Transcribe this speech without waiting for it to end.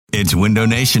It's Window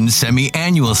Nation's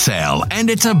semi-annual sale, and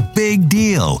it's a big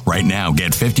deal. Right now,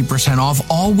 get 50% off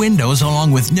all windows along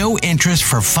with no interest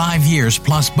for 5 years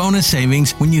plus bonus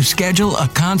savings when you schedule a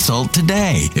consult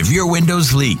today. If your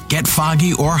windows leak, get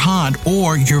foggy or hot,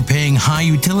 or you're paying high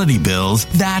utility bills,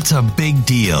 that's a big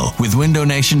deal. With Window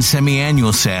Nation's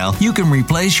semi-annual sale, you can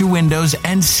replace your windows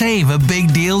and save a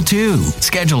big deal too.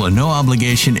 Schedule a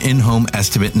no-obligation in-home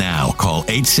estimate now. Call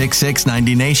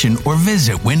 866-90NATION or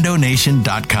visit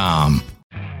windownation.com.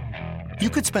 You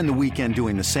could spend the weekend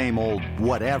doing the same old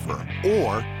whatever,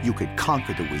 or you could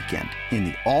conquer the weekend in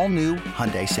the all-new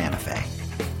Hyundai Santa Fe.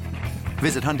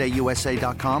 Visit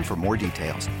HyundaiUSA.com for more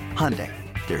details. Hyundai,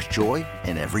 there's joy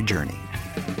in every journey.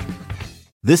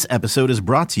 This episode is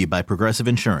brought to you by Progressive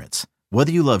Insurance.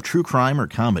 Whether you love true crime or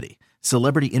comedy,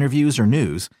 celebrity interviews or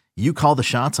news, you call the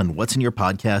shots on what's in your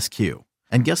podcast queue.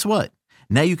 And guess what?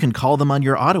 Now you can call them on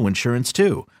your auto insurance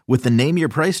too with the Name Your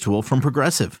Price tool from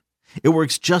Progressive. It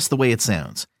works just the way it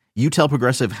sounds. You tell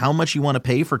Progressive how much you want to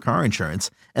pay for car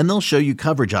insurance, and they'll show you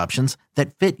coverage options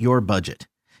that fit your budget.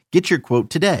 Get your quote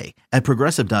today at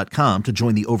Progressive.com to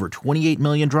join the over 28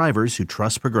 million drivers who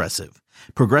trust Progressive.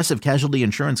 Progressive Casualty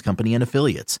Insurance Company and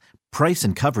Affiliates. Price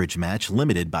and coverage match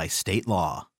limited by state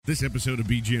law. This episode of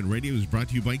BGN Radio is brought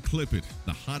to you by Clip It,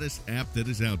 the hottest app that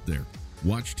is out there.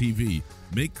 Watch TV,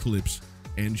 make clips,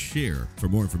 and share. For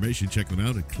more information, check them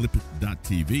out at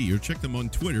clipit.tv or check them on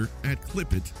Twitter at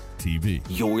clipit.tv.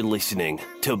 You're listening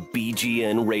to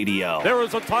BGN Radio. There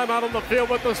is a timeout on the field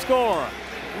with the score.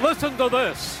 Listen to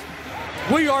this.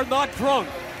 We are not drunk.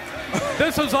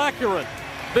 This is accurate.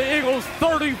 The Eagles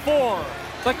 34,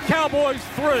 the Cowboys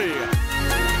 3.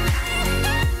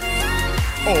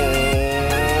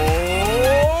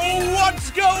 Oh, what's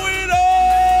going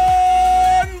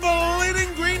on,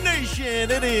 Bleeding Green Nation?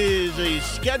 It is a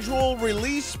schedule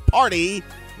release party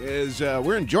as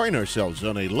we're enjoying ourselves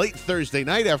on a late Thursday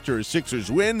night after a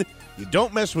Sixers win. You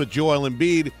don't mess with Joel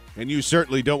Embiid, and you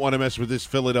certainly don't want to mess with this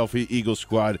Philadelphia Eagles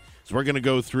squad. So we're going to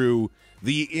go through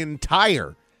the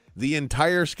entire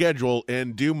schedule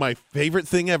and do my favorite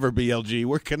thing ever, BLG.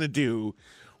 We're going to do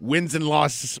wins and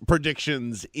loss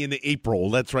predictions in April.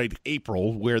 That's right,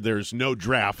 April, where there's no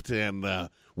draft, and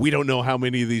we don't know how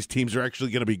many of these teams are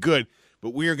actually going to be good.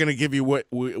 But we are going to give you what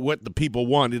the people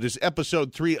want. It is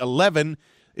episode 311.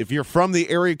 If you're from the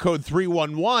area code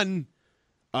 311,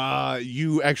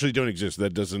 you actually don't exist.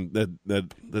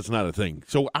 That's not a thing.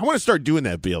 So I want to start doing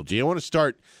that, BLG. I want to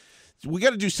start. We got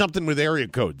to do something with area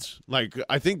codes. Like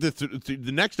I think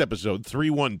the next episode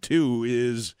 312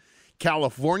 is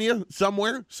California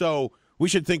somewhere. So we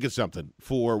should think of something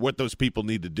for what those people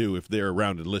need to do if they're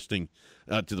around and listening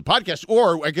to the podcast.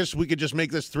 Or I guess we could just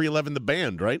make this 311 the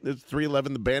band, right? It's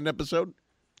 311 the band episode.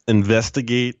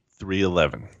 Investigate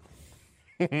 311.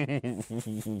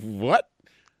 What?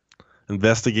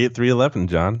 Investigate 311,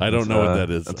 John. I don't know what that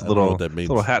is. That's I don't know what that means.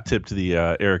 A little hat tip to the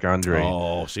Eric Andre.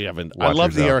 Oh, see, I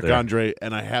love the Eric Andre,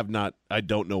 and I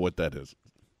don't know what that is.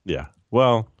 Yeah.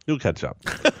 Well, you'll catch up.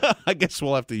 I guess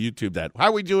we'll have to YouTube that. How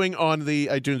are we doing on the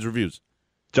iTunes reviews?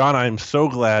 John, I'm so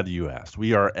glad you asked.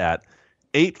 We are at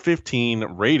 815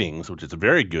 ratings, which is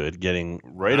very good, getting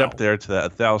right up there to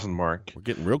that 1,000 mark. We're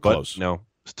getting real close. No,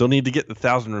 still need to get the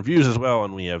 1,000 reviews as well,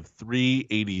 and we have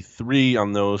 383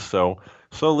 on those, so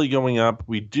slowly going up.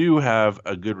 We do have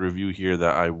a good review here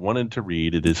that I wanted to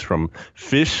read. It is from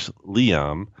Fish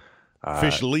Liam.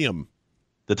 Fish Liam.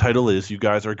 The title is "You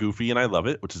Guys Are Goofy and I Love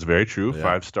It," which is very true. Yeah,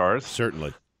 5 stars.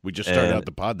 Certainly. We just started out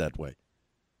the pod that way.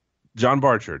 John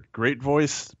Barchard, great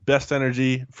voice, best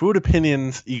energy, food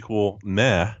opinions equal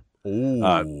meh.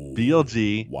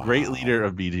 BLG, wow. Great leader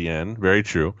of BGN, very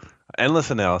true.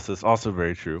 Endless analysis, also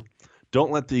very true. Don't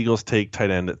let the Eagles take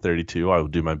tight end at 32. I will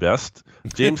do my best.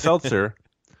 James Seltzer,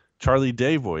 Charlie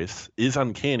Day voice, is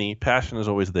uncanny. Passion is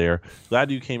always there. Glad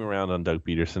you came around on Doug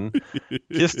Peterson.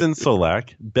 Kiston Solak,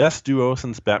 best duo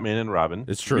since Batman and Robin.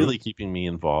 It's true. Really keeping me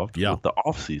involved with the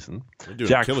offseason.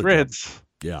 Jack Fritz,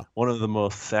 yeah, one of the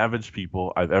most savage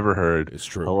people I've ever heard. It's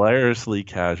true. Hilariously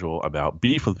casual about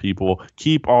beef with people.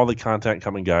 Keep all the content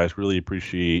coming, guys. Really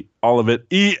appreciate all of it.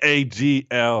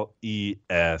 EAGLES.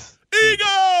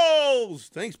 Eagles!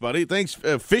 Thanks, buddy. Thanks.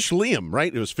 Fish Liam,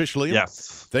 right? It was Fish Liam?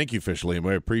 Yes. Thank you, Fish Liam.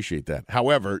 I appreciate that.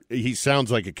 However, he sounds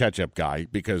like a catch-up guy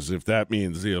because if that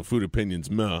means food opinions,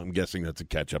 I'm guessing that's a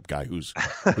catch-up guy who's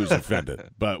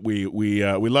offended. But we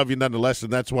love you nonetheless,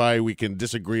 and that's why we can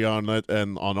disagree on it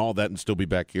and on all that and still be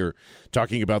back here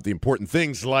talking about the important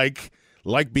things like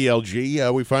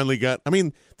BLG. We finally got – I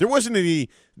mean, there wasn't any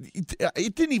 –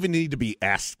 it didn't even need to be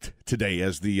asked today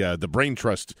as the brain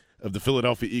trust – of the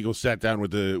Philadelphia Eagles sat down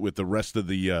with the rest of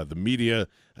the media.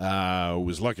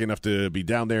 Was lucky enough to be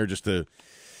down there just to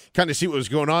kind of see what was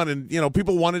going on. And,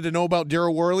 people wanted to know about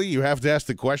Daryl Worley. You have to ask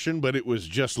the question, but it was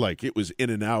just like it was in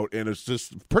and out. And it's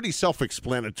just pretty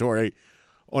self-explanatory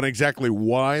on exactly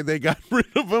why they got rid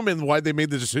of him and why they made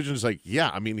the decision. It's like, yeah,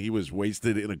 I mean, he was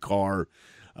wasted in a car,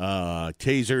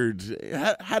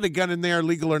 tasered, had a gun in there,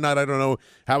 legal or not. I don't know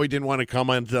how he didn't want to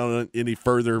comment on it any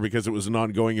further because it was an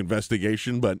ongoing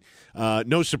investigation. But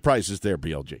no surprises there,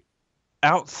 BLG.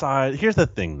 Outside, here's the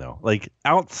thing, though. Like,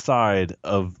 outside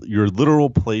of your literal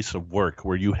place of work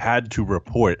where you had to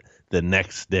report the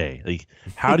next day, like,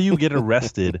 how do you get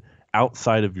arrested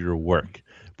outside of your work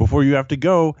before you have to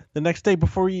go the next day,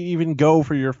 before you even go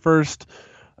for your first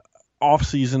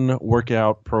off-season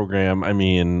workout program? I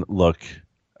mean, look,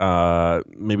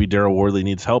 maybe Daryl Worley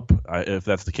needs help. If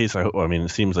that's the case, I mean, it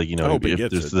seems like, if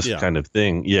there's this kind of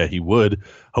thing, yeah, he would.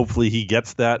 Hopefully he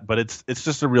gets that, but it's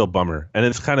just a real bummer. And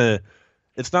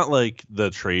it's not like the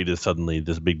trade is suddenly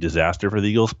this big disaster for the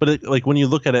Eagles, but when you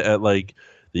look at it like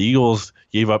the Eagles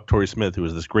gave up Torrey Smith, who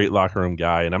was this great locker room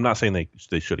guy, and I'm not saying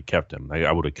they should have kept him.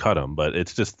 I would have cut him, but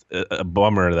it's just a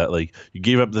bummer that you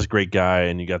gave up this great guy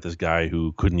and you got this guy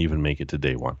who couldn't even make it to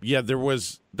day one. Yeah, that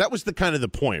was the kind of the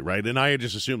point, right? And I had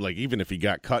just assumed even if he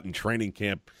got cut in training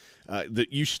camp,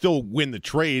 that you still win the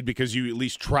trade because you at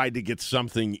least tried to get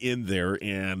something in there,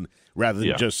 and rather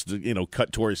than just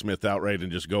cut Torrey Smith outright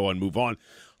and just go and move on.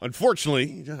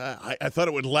 Unfortunately, I thought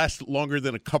it would last longer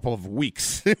than a couple of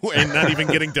weeks and not even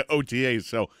getting to OTAs.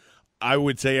 So I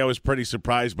would say I was pretty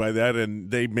surprised by that,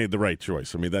 and they made the right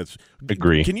choice. I mean, that's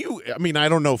agree. I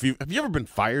don't know if have you ever been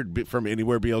fired from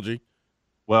anywhere, BLG?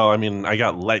 Well, I mean, I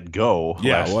got let go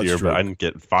last year, but I didn't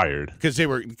get fired because they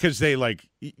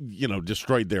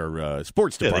destroyed their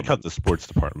sports department. Yeah, they cut the sports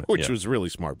department, which was really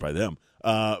smart by them.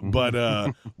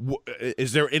 But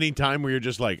is there any time where you're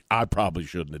just like, I probably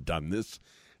shouldn't have done this,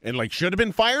 and should have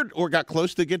been fired or got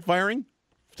close to get firing?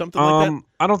 Something like that?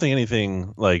 I don't think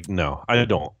anything no, I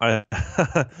don't.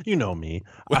 You know me.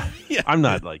 I'm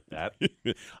not like that.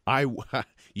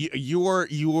 You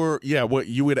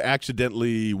would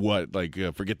accidentally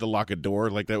forget to lock a door?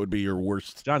 That would be your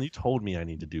worst. John, you told me I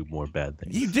need to do more bad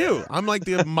things. You do. I'm like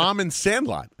the mom in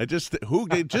Sandlot. Just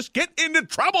get into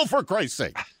trouble, for Christ's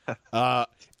sake.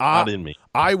 Not in me.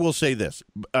 I will say this.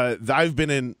 I've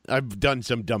done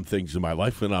some dumb things in my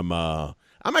life, and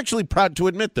I'm actually proud to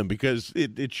admit them because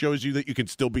it shows you that you can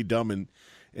still be dumb and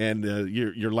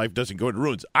your life doesn't go into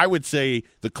ruins. I would say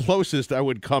the closest I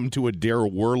would come to a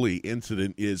Daryl Worley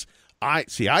incident is I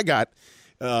got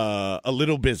a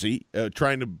little busy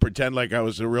trying to pretend like I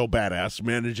was a real badass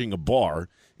managing a bar,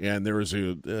 and there was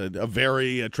a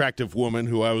very attractive woman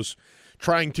who I was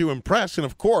trying to impress. And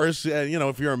of course,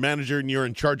 if you're a manager and you're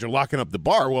in charge of locking up the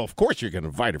bar, well, of course you're going to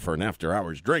invite her for an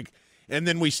after-hours drink. And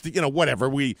then we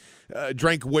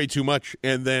drank way too much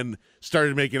and then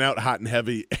started making out hot and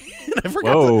heavy. And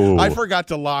I forgot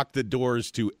to lock the doors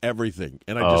to everything.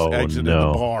 And I just exited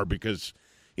the bar because,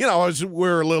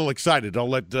 we're a little excited. I'll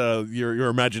let your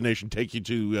imagination take you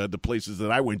to the places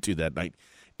that I went to that night.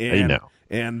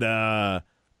 And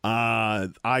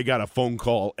I got a phone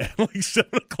call at 7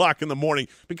 o'clock in the morning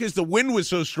because the wind was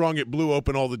so strong it blew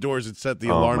open all the doors and set the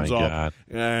alarms off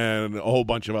and a whole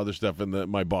bunch of other stuff. And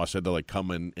my boss had to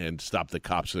come in and stop the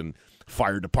cops and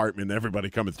fire department and everybody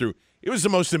coming through. It was the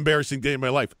most embarrassing day of my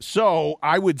life. So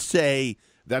I would say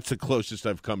that's the closest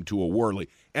I've come to a Worley.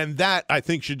 And that, I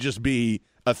think, should just be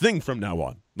a thing from now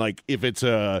on. If it's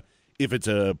a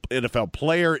NFL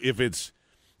player, if it's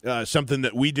something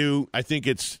that we do, I think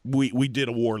we did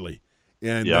a Worley,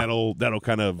 and that'll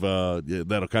kind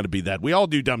of be that. We all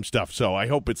do dumb stuff, so I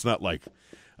hope it's not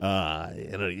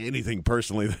anything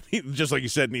personally that just like you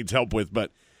said needs help with.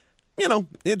 But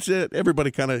it's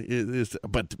everybody kind of is.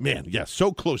 But man,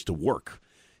 so close to work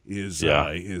is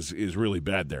really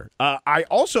bad there. I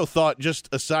also thought, just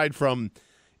aside from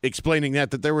explaining that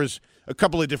there was a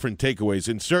couple of different takeaways,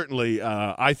 and certainly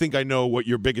I think I know what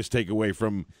your biggest takeaway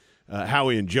from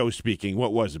Howie and Joe speaking.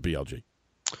 What was it, BLG?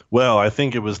 Well, I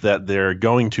think it was that they're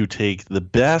going to take the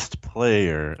best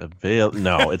player available.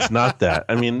 No, it's not that.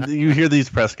 I mean, you hear these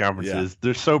press conferences.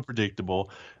 They're so predictable.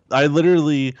 I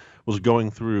literally was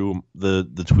going through the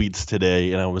tweets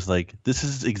today, and I was like, this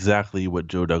is exactly what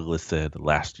Joe Douglas said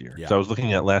last year. Yeah. So I was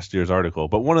looking at last year's article.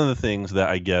 But one of the things that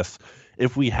I guess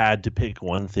if we had to pick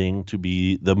one thing to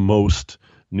be the most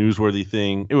newsworthy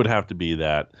thing, it would have to be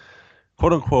that,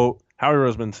 quote unquote, Howie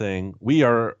Roseman saying, we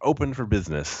are open for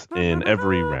business in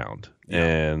every round. Yeah.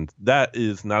 And that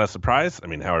is not a surprise. I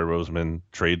mean, Howie Roseman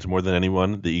trades more than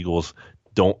anyone. The Eagles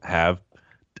don't have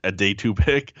a day 2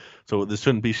 pick, so this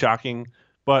shouldn't be shocking.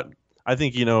 But I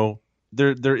think,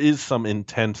 there is some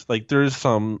intent. Like there's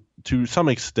some, to some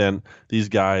extent, these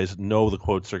guys know the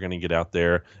quotes are going to get out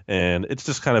there, and it's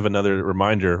just kind of another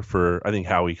reminder for, I think,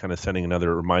 Howie kind of sending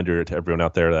another reminder to everyone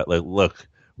out there that, like, look,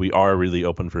 we are really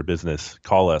open for business.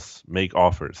 Call us, make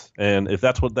offers, and if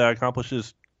that's what that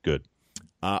accomplishes, good.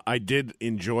 I did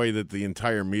enjoy that the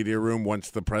entire media room, once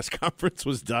the press conference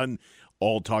was done,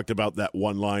 all talked about that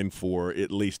one line for at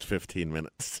least 15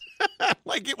 minutes.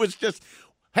 Like it was just,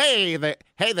 hey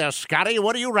there, Scotty,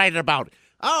 what are you writing about?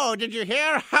 Oh, did you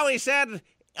hear how he said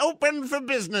open for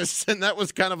business? And that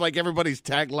was kind of like everybody's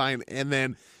tagline. And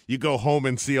then you go home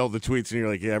and see all the tweets, and you're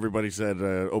like, yeah, everybody said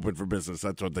open for business.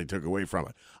 That's what they took away from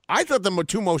it. I thought the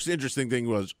two most interesting thing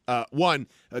was, one,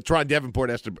 Tron Davenport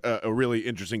asked a really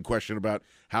interesting question about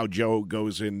how Joe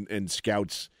goes in and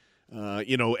scouts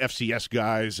FCS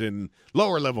guys and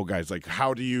lower-level guys. Like,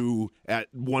 how do you, at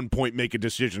one point, make a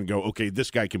decision and go, okay,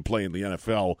 this guy can play in the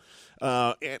NFL?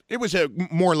 It was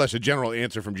more or less a general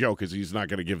answer from Joe, because he's not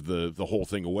going to give the whole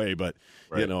thing away, but,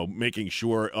 right, making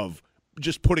sure of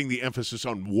just putting the emphasis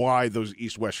on why those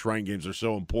East-West Shrine games are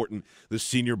so important. The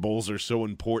Senior Bowls are so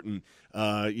important.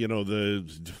 The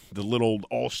little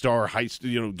all-star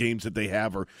games that they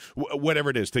have, or whatever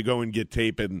it is, to go and get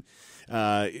tape. And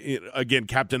again,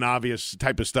 Captain Obvious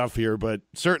type of stuff here, but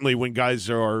certainly when guys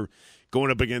are going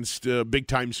up against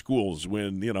big-time schools,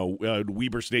 when,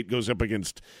 Weber State goes up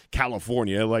against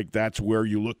California, like, that's where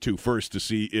you look to first to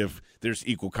see if there's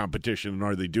equal competition, and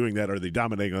are they doing that? Are they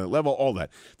dominating on that level? All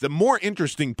that. The more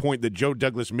interesting point that Joe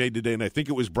Douglas made today, and I think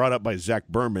it was brought up by Zach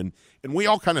Berman, and we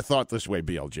all kind of thought this way,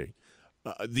 BLG,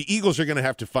 the Eagles are going to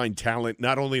have to find talent,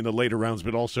 not only in the later rounds,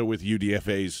 but also with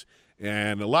UDFAs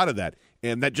and a lot of that.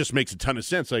 And that just makes a ton of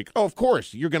sense. Like, oh, of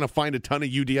course, you're going to find a ton of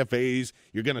UDFAs.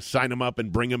 You're going to sign them up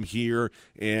and bring them here.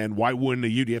 And why wouldn't a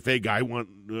UDFA guy want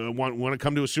to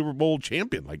come to a Super Bowl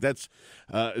champion? Like, that's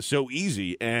so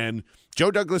easy. And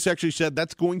Joe Douglas actually said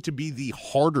that's going to be the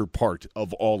harder part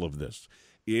of all of this,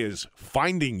 is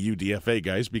finding UDFA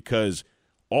guys, because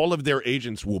all of their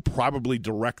agents will probably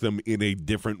direct them in a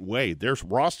different way. Their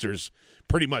roster's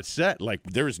pretty much set. Like,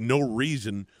 there's no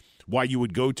reason why you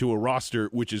would go to a roster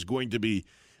which is going to be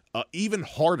even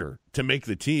harder to make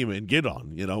the team and get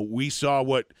on. We saw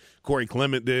what Corey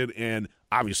Clement did, and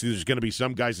obviously there's going to be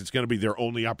some guys it's going to be their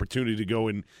only opportunity to go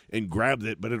and grab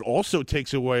it, but it also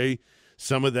takes away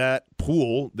some of that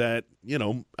pool that,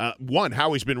 one,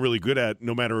 Howie's been really good at,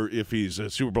 no matter if he's a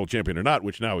Super Bowl champion or not,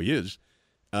 which now he is,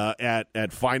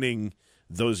 at finding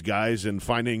those guys and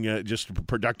finding just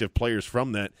productive players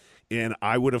from that. And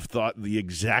I would have thought the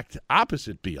exact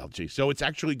opposite, BLG. So it's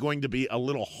actually going to be a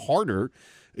little harder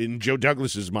in Joe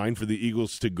Douglas's mind for the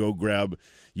Eagles to go grab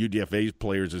UDFA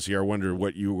players this year. I wonder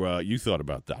what you thought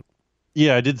about that.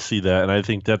 Yeah, I did see that, and I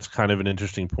think that's kind of an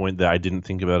interesting point that I didn't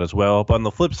think about as well. But on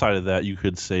the flip side of that, you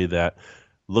could say that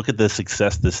look at the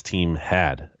success this team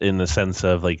had, in the sense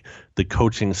of, like, the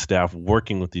coaching staff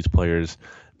working with these players,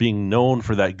 being known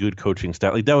for that good coaching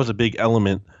staff. Like, that was a big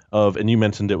element of, and you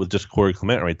mentioned it with just Corey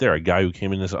Clement right there, a guy who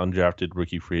came in as an undrafted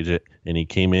rookie free agent, and he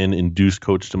came in and Deuce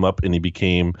coached him up, and he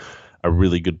became a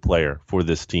really good player for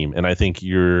this team. And I think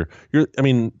the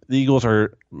Eagles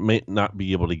may not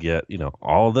be able to get,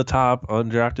 all the top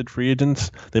undrafted free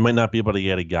agents. They might not be able to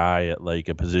get a guy at, like,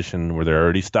 a position where they're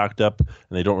already stocked up and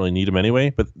they don't really need him anyway.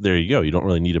 But there you go. You don't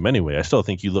really need him anyway. I still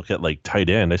think you look at, like,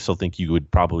 tight end. I still think you would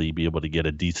probably be able to get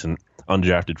a decent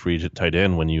undrafted free agent tight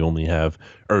end when you only have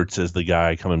Ertz as the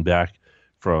guy coming back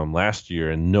from last year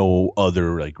and no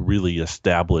other, like, really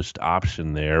established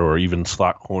option there, or even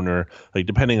slot corner. Like,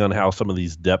 depending on how some of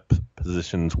these depth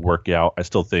positions work out, I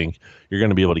still think you're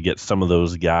going to be able to get some of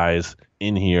those guys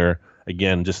in here.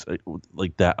 Again, just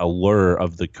like that allure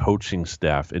of the coaching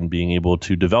staff and being able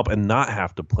to develop and not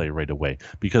have to play right away,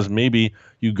 because maybe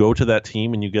you go to that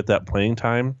team and you get that playing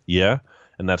time. Yeah.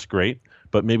 And that's great.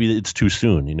 But maybe it's too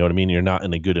soon. You know what I mean? You're not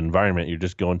in a good environment. You're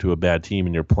just going to a bad team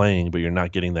and you're playing, but you're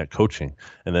not getting that coaching.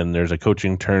 And then there's a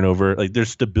coaching turnover. Like, there's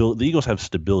stability. The Eagles have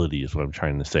stability, is what I'm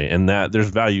trying to say, and that there's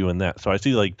value in that. So I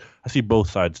see both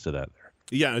sides to that there.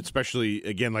 Yeah, especially,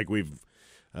 again, like we've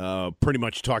pretty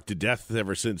much talked to death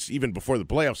ever since, even before the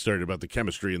playoffs started, about the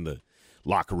chemistry in the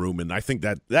locker room. And I think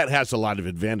that has a lot of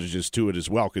advantages to it as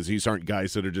well, because these aren't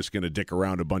guys that are just going to dick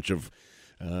around a bunch of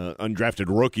undrafted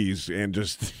rookies and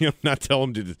just not tell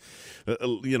them to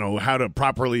how to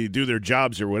properly do their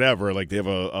jobs or whatever. Like, they have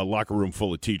a locker room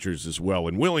full of teachers as well,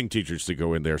 and willing teachers to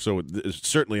go in there. So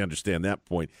certainly understand that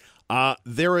point.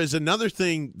 There is another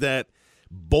thing that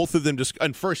both of them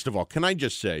and first of all, can I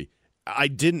just say, I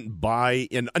didn't buy,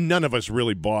 and none of us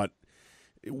really bought,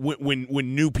 when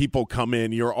new people come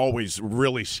in, you're always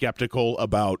really skeptical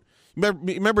about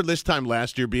Remember this time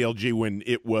last year, BLG, when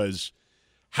it was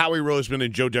Howie Roseman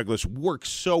and Joe Douglas worked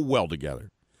so well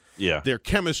together. Yeah. Their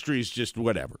chemistry is just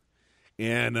whatever.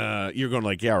 And you're going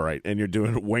like, yeah, right. And you're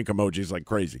doing wink emojis like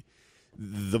crazy.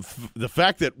 The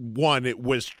fact that, one, it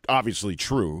was obviously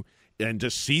true, and to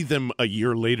see them a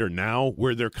year later now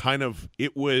where they're kind of –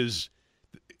 it was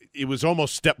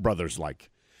almost Step Brothers-like.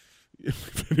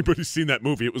 If anybody's seen that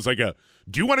movie, it was like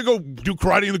do you want to go do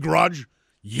karate in the garage?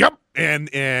 Yep. And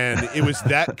it was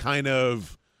that kind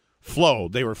of flow.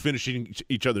 They were finishing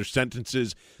each other's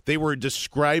sentences. They were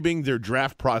describing their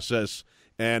draft process,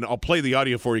 and I'll play the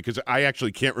audio for you because I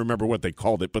actually can't remember what they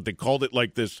called it, but they called it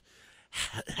like this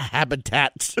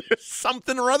habitat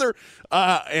something or other,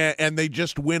 and they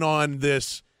just went on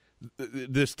this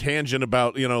tangent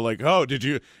about, like, oh, did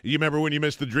you remember when you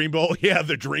missed the Dream Bowl? Yeah,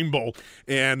 the Dream Bowl,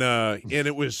 and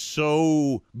it was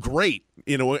so great,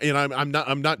 and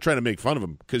I'm not trying to make fun of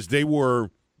them because they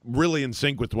were really in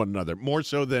sync with one another, more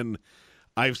so than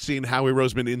I've seen Howie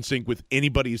Roseman in sync with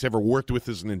anybody he's ever worked with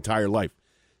his entire life.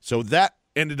 So that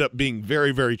ended up being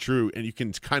very, very true, and you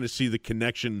can kind of see the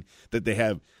connection that they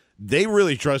have. They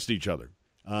really trust each other.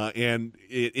 And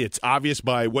it's obvious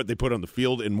by what they put on the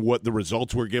field and what the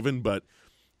results were given, but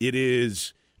it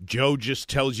is Joe just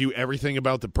tells you everything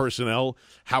about the personnel,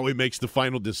 how he makes the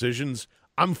final decisions.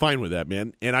 I'm fine with that,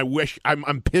 man. And I wish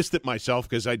I'm pissed at myself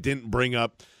because I didn't bring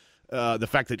up the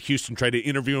fact that Houston tried to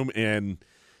interview him and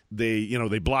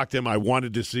they blocked him. I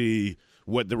wanted to see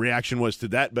what the reaction was to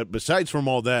that. But besides from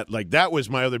all that, like, that was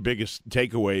my other biggest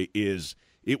takeaway is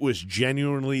it was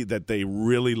genuinely that they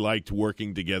really liked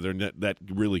working together, and that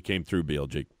really came through,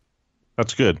 BLG.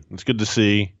 That's good. It's good to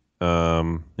see.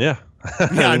 Yeah. Yeah,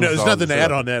 I know. There's nothing to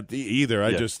add on that either.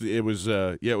 It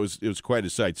was quite a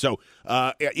sight. So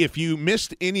if you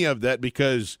missed any of that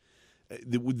because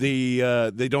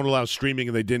they don't allow streaming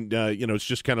and they didn't, it's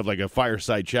just kind of like a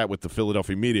fireside chat with the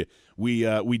Philadelphia media.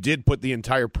 We did put the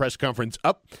entire press conference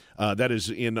up. That is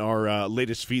in our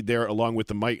latest feed there, along with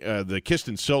the Kist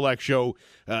and Solak show.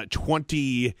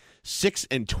 26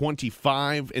 and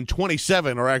 25 and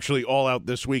 27 are actually all out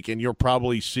this week, and you'll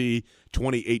probably see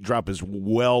 28 drop as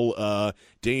well.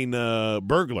 Dane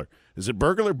Burglar. Is it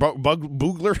burglar?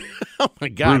 Boogler? Oh, my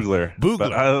God. Boogler.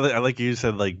 But I like you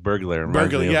said, like, burglar.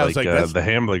 Burglar, yeah. Like, the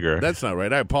hamburger. That's not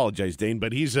right. I apologize, Dane,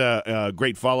 but he's a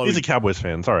great follow. He's a Cowboys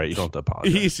fan. It's all right. You don't have to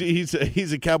apologize.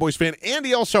 He's a Cowboys fan, and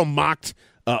he also mocked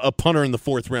a punter in the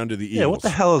fourth round of the Eagles. Yeah, what the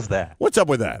hell is that? What's up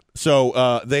with that?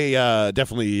 So they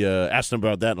definitely asked him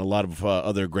about that and a lot of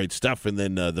other great stuff. And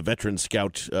then the veteran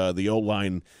scout, the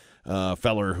O-line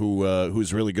feller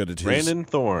who's really good at his. Brandon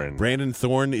Thorne. Brandon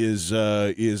Thorne is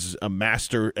a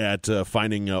master at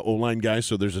finding O-line guys,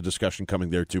 so there's a discussion coming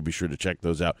there too. Be sure to check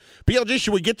those out. BLG,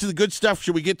 should we get to the good stuff?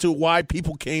 Should we get to why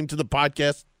people came to the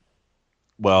podcast?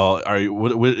 Well,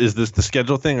 is this the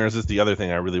schedule thing, or is this the other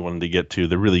thing I really wanted to get to?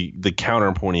 The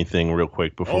counterpointy thing, real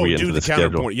quick, before we get into the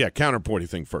schedule. Yeah, counterpointy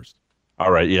thing first. All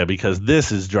right, yeah, because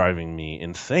this is driving me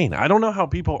insane. I don't know how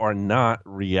people are not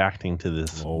reacting to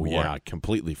this. Oh, yeah, I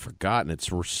completely forgotten.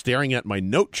 We're staring at my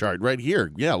note chart right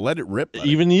here. Yeah, let it rip. Buddy.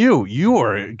 Even you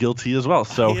are guilty as well.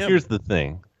 So here's the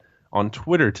thing. On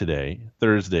Twitter today,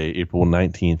 Thursday, April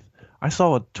 19th, I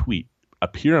saw a tweet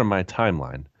appear on my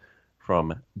timeline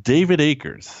from David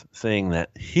Akers saying that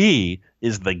he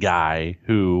is the guy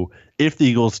who, if the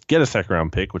Eagles get a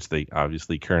second-round pick, which they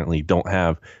obviously currently don't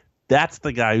have, that's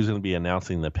the guy who's going to be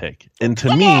announcing the pick. And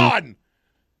to me, on!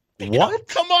 What?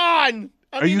 Come on!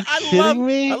 Are you kidding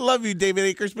me? I love you, David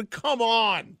Akers, but come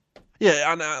on!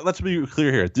 Yeah, and, let's be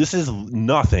clear here. This is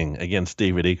nothing against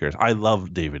David Akers. I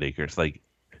love David Akers. Like,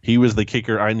 he was the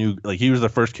kicker I knew. Like, he was the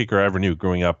first kicker I ever knew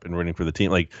growing up and rooting for the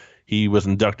team. Like, he was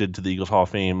inducted to the Eagles Hall of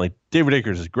Fame. Like, David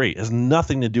Akers is great. It has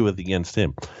nothing to do with against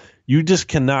him. You just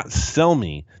cannot sell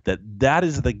me that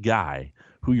is the guy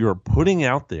who you're putting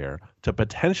out there to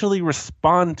potentially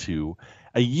respond to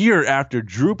a year after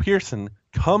Drew Pearson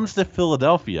comes to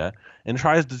Philadelphia and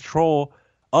tries to troll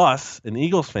us and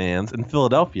Eagles fans in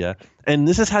Philadelphia. And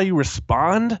this is how you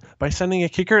respond by sending a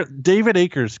kicker. David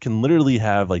Akers can literally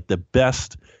have like the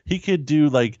best. He could do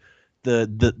like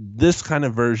this kind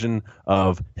of version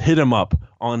of hit him up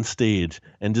on stage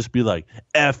and just be like,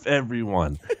 F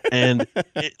everyone. And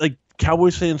like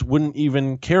Cowboys fans wouldn't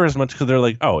even care as much because they're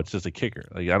like, oh, it's just a kicker.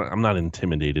 Like I'm not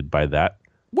intimidated by that.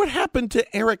 What happened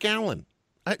to Eric Allen?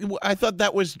 I thought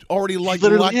that was already locked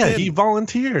in. He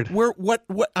volunteered. What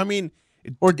I mean,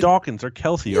 or Dawkins or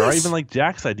Kelsey, yes. Or even like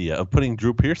Jack's idea of putting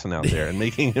Drew Pearson out there and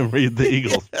making him read the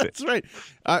Eagles. Yeah, that's right.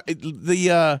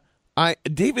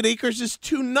 David Akers is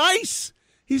too nice.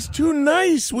 He's too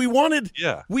nice. We've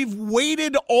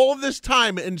waited all of this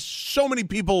time, and so many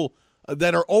people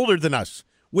that are older than us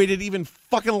waited even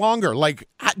fucking longer. Like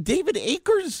David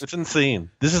Akers. It's insane.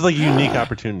 This is like a unique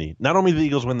opportunity. Not only the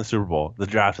Eagles win the Super Bowl, the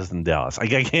draft is in Dallas. I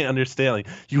can't understand. Like,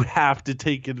 you have to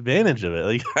take advantage of it.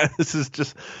 Like, this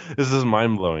is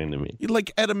mind blowing to me.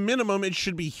 Like, at a minimum, it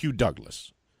should be Hugh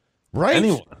Douglas, right?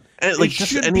 Anyone, like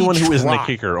just anyone who isn't a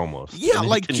kicker, almost. Yeah, and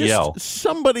like just yell.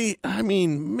 Somebody. I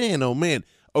mean, man, oh man.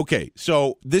 Okay,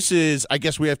 so this is. I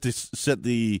guess we have to set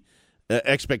the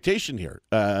expectation here.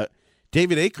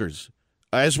 David Akers.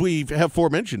 As we have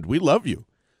forementioned, we love you.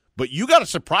 But you got to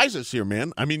surprise us here,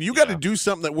 man. I mean, you got to do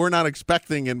something that we're not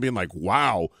expecting and being like,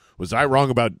 wow, was I wrong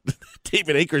about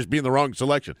David Akers being the wrong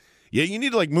selection? Yeah, you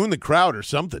need to, like, moon the crowd or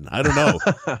something. I don't know.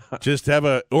 Just have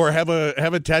a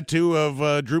tattoo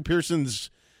of Drew Pearson's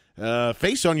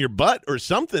face on your butt or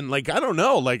something. Like, I don't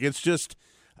know. Like, it's just,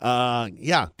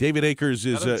 David Akers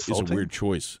is a weird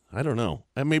choice. I don't know.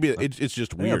 Maybe it's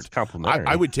just weird. It's complimentary.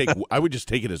 I would just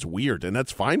take it as weird, and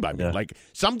that's fine by me. Yeah. Like,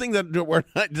 something that we're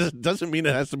not, doesn't mean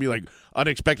it has to be like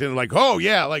unexpected and like, oh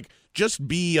yeah, like just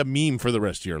be a meme for the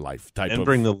rest of your life type. And of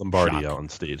bring the Lombardi shock. out on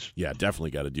stage. Yeah, definitely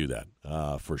got to do that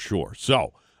for sure.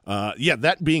 So.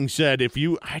 That being said,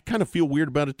 I kind of feel weird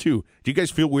about it too. Do you guys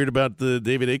feel weird about the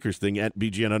David Akers thing at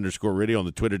BGN_radio on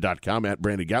the Twitter.com at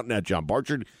Brandon Gouton at John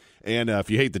Barchard? And if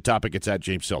you hate the topic, it's at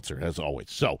James Seltzer, as always.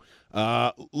 So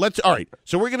all right.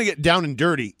 So we're going to get down and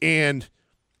dirty. And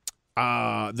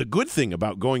the good thing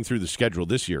about going through the schedule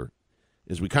this year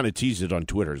is we kind of teased it on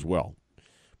Twitter as well.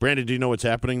 Brandon, do you know what's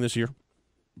happening this year?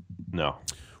 No.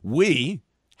 We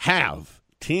have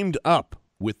teamed up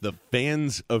with the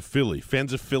Fans of Philly,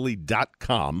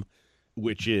 fansofphilly.com,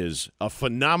 which is a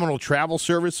phenomenal travel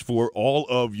service for all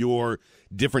of your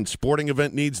different sporting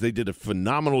event needs. They did a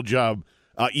phenomenal job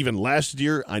even last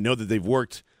year. I know that they've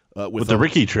worked with the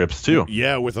Ricky trips, too.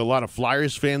 Yeah, with a lot of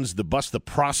Flyers fans. The Bust the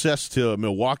Process to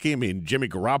Milwaukee. I mean, Jimmy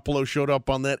Garoppolo showed up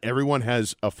on that. Everyone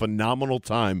has a phenomenal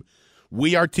time.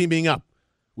 We are teaming up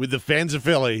with the Fans of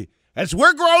Philly as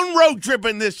we're grown road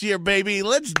tripping this year, baby.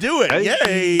 Let's do it.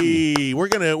 Hey. Yay. We're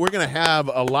gonna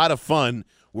have a lot of fun.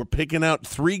 We're picking out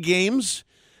 3 games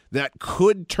that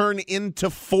could turn into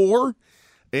 4.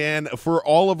 And for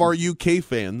all of our UK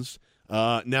fans,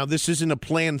 now this isn't a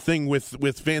planned thing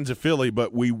with Fans of Philly,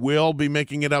 but we will be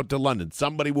making it out to London.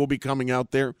 Somebody will be coming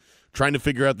out there trying to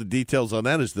figure out the details on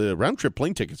that, as the round trip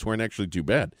plane tickets weren't actually too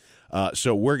bad.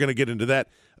 So we're going to get into that.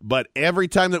 But every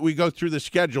time that we go through the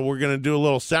schedule, we're going to do a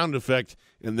little sound effect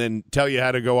and then tell you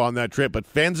how to go on that trip.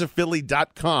 But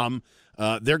fansofphilly.com,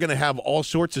 they're going to have all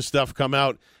sorts of stuff come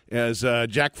out as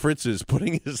Jack Fritz is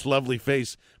putting his lovely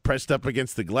face pressed up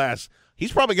against the glass.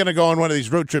 He's probably going to go on one of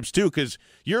these road trips too, because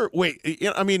you're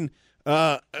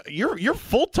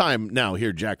full time now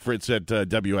here, Jack Fritz, at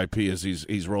WIP as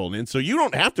he's rolling in. So you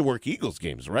don't have to work Eagles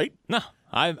games, right? No.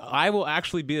 I will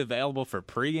actually be available for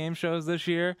pregame shows this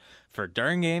year, for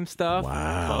during game stuff,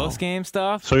 post game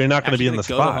stuff. So you're not going to be in the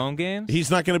go spot. To home games.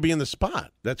 He's not going to be in the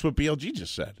spot. That's what BLG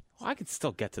just said. Well, I could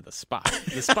still get to the spot.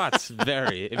 The spot's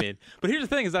very. But here's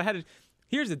the thing: is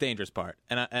here's the dangerous part.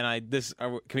 Can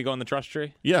we go on the trust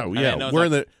tree? Yeah. We're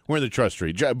in the trust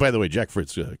tree. By the way, Jack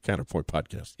Fritz, Counterpoint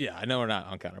podcast. Yeah, I know we're not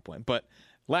on Counterpoint, but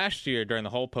last year during the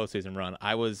whole postseason run,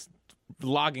 I was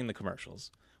logging the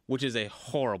commercials, which is a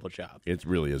horrible job. It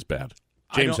really is bad.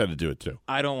 James had to do it too.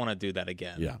 I don't want to do that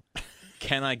again. Yeah.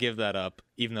 Can I give that up,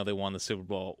 even though they won the Super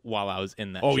Bowl while I was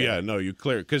in that? Oh, chair? yeah, no, you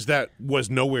clear, because that was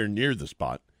nowhere near the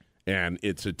spot, and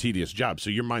it's a tedious job, so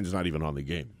your mind's not even on the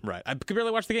game. Right. I could barely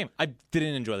watch the game. I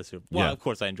didn't enjoy the Super Bowl. Well, Yeah. of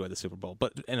course I enjoyed the Super Bowl,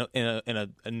 but in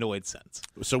an annoyed sense.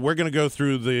 So we're going to go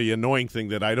through the annoying thing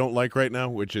that I don't like right now,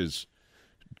 which is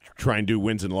try and do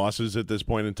wins and losses at this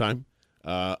point in time.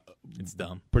 It's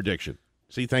dumb. Prediction.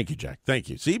 See, thank you, Jack. Thank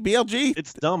you. See, BLG?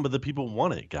 It's dumb, but the people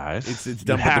want it, guys. It's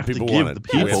dumb, You but have the people to give want it. the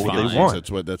people That's what they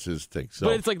fine. want. That's his thing. So.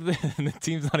 But it's like the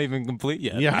team's not even complete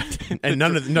yet. Yeah, and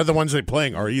none of the ones they're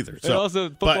playing are either. And So, also,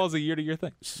 football's a year-to-year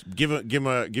thing.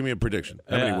 give me a prediction.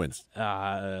 How many wins?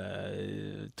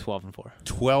 12-4.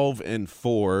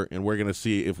 12-4, and we're going to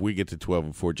see if we get to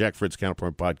 12-4. Jack Fritz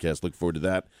Counterpoint Podcast. Look forward to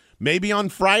that. Maybe on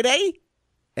Friday.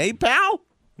 Hey, pal.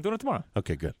 I'm doing it tomorrow.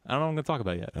 Okay, good. I don't know what I'm going to talk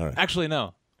about yet. All right. Actually,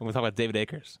 no. I'm going to talk about David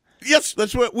Akers. Yes,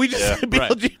 that's what we just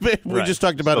BLG, we just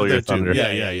talked about Stole it your there too. thunder.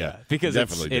 Yeah. Because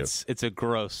Definitely it's a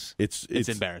gross. It's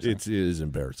embarrassing. It is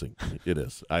embarrassing. It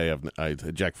is.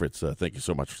 Jack Fritz, thank you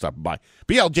so much for stopping by.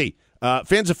 BLG,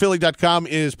 fansofphilly.com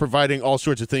is providing all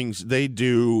sorts of things. They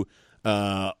do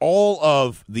all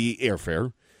of the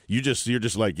airfare. You're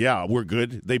just like, yeah, we're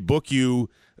good. They book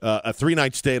you a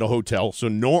 3-night stay at a hotel. So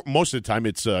most of the time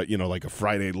it's like a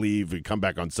Friday leave and come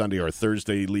back on Sunday, or a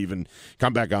Thursday leave and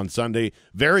come back on Sunday.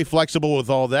 Very flexible with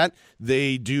all that.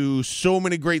 They do so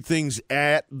many great things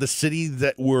at the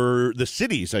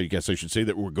cities, I guess I should say,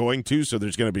 that we're going to. So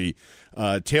there's going to be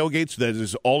tailgates that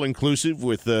is all inclusive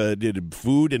with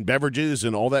food and beverages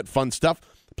and all that fun stuff,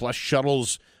 plus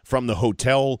shuttles from the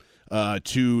hotel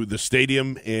to the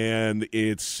stadium, and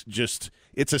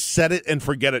it's a set it and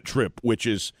forget it trip, which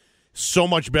is so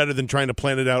much better than trying to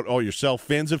plan it out all yourself.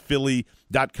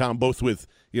 Fansoffphilly.com, both with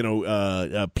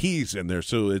P's in there,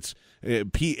 so it's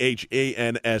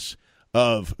PHANS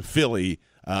of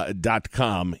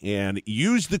Philly.com, and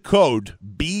use the code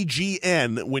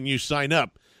BGN when you sign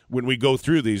up. When we go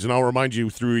through these, and I'll remind you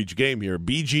through each game here,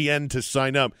 BGN to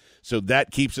sign up, so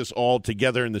that keeps us all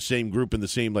together in the same group, in the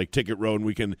same ticket row, and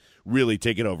we can really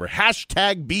take it over.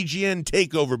 Hashtag BGN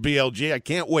Takeover, BLG. I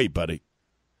can't wait, buddy.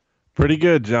 Pretty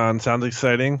good, John. Sounds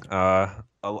exciting.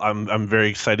 I'm very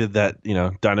excited that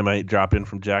Dynamite drop in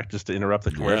from Jack just to interrupt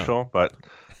the commercial, but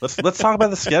let's talk about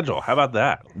the schedule. How about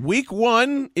that? Week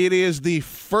 1, it is the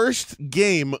first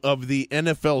game of the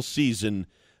NFL season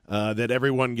that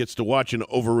everyone gets to watch and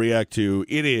overreact to.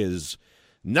 It is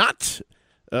not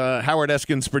Howard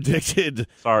Eskins predicted.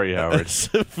 Sorry, Howard.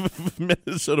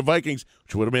 Minnesota Vikings,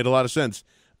 which would have made a lot of sense.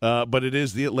 But it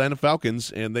is the Atlanta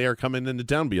Falcons, and they are coming into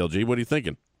town, BLG. What are you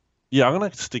thinking? Yeah, I'm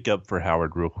going to stick up for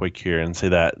Howard real quick here and say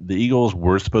that the Eagles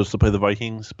were supposed to play the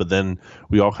Vikings, but then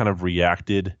we all kind of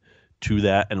reacted to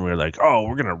that, and we were like, oh,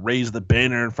 we're going to raise the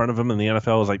banner in front of them, and the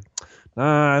NFL was like,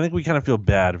 I think we kind of feel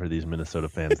bad for these Minnesota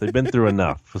fans. They've been through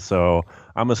enough. So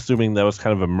I'm assuming that was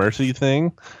kind of a mercy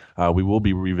thing. We will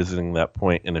be revisiting that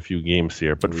point in a few games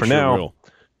here. But for now,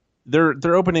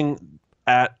 they're opening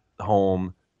at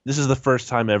home. This is the first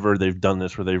time ever they've done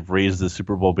this where they've raised the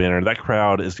Super Bowl banner. That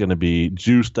crowd is going to be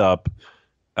juiced up.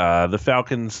 The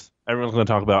Falcons, everyone's going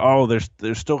to talk about,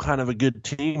 they're still kind of a good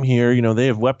team here. They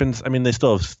have weapons. I mean, they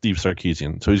still have Steve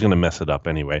Sarkisian, so he's going to mess it up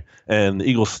anyway. And the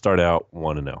Eagles start out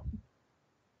 1-0.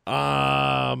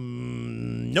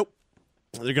 Nope.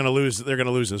 They're gonna lose. They're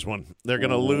gonna lose this one. They're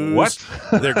gonna lose. What?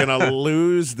 They're gonna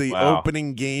lose the Wow.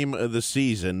 opening game of the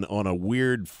season on a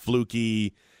weird,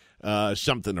 fluky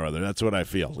something or other. That's what I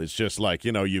feel. It's just like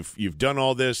you've done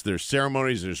all this. There's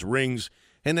ceremonies. There's rings,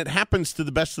 and it happens to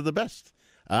the best of the best.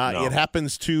 No. It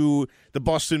happens to the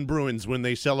Boston Bruins when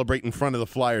they celebrate in front of the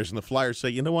Flyers, and the Flyers say,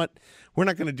 you know what? We're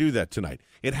not going to do that tonight.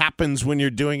 It happens when you're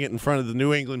doing it in front of the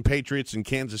New England Patriots, and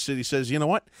Kansas City says, you know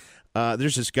what?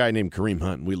 There's this guy named Kareem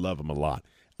Hunt. We love him a lot.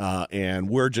 And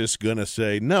we're just going to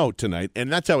say no tonight,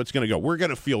 and that's how it's going to go. We're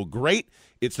going to feel great.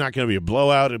 It's not going to be a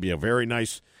blowout. It'll be a very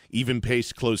nice,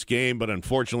 even-paced, close game, but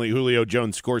unfortunately, Julio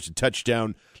Jones scores a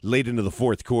touchdown late into the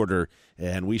fourth quarter,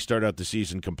 and we start out the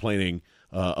season complaining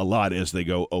a lot as they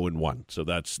go 0-1. So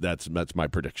that's my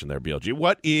prediction there, BLG.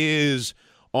 What is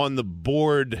on the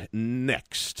board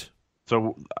next?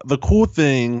 So the cool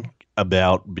thing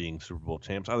about being Super Bowl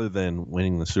champs, other than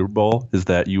winning the Super Bowl, is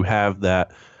that you have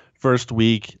that first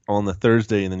week on the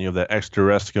Thursday, and then you have that extra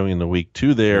rest going into week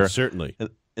 2 there. Certainly.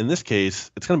 In this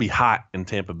case, it's going to be hot in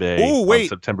Tampa Bay on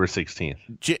September 16th.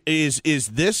 Is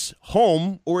this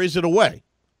home or is it away?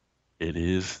 It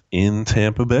is in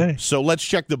Tampa Bay. So let's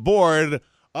check the board.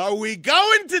 Are we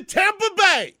going to Tampa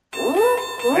Bay?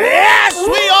 Yes,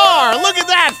 we are. Look at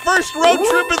that. First road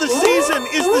trip of the season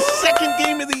is the second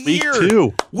game of the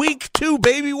year. Week 2,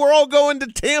 baby. We're all going to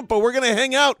Tampa. We're going to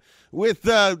hang out with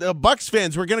Bucs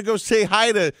fans. We're going to go say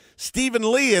hi to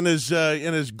Stephen Lee and his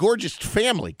gorgeous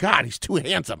family. God, he's too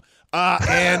handsome.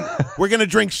 And we're going to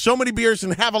drink so many beers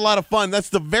and have a lot of fun. That's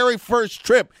the very first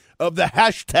trip of the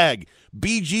hashtag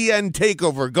BGN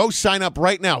Takeover. Go sign up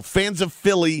right now,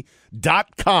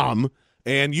 fansoffphilly.com,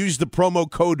 and use the promo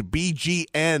code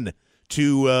BGN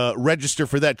to register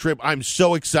for that trip. I'm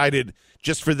so excited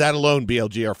just for that alone,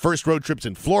 BLG. Our first road trip's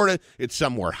in Florida. It's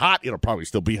somewhere hot. It'll probably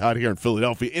still be hot here in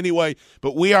Philadelphia anyway,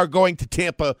 but we are going to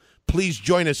Tampa. Please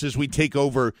join us as we take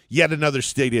over yet another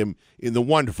stadium in the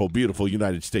wonderful, beautiful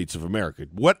United States of America.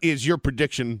 What is your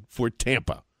prediction for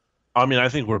Tampa? I mean, I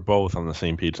think we're both on the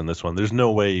same page on this one. There's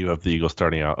no way you have the Eagles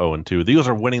starting out 0-2. The Eagles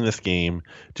are winning this game.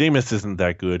 Jameis isn't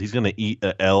that good. He's going to eat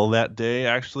an L that day,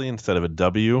 actually, instead of a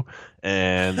W.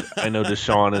 And I know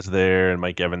Deshaun is there and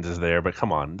Mike Evans is there, but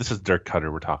come on. This is Dirk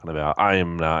Cutter we're talking about. I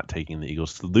am not taking the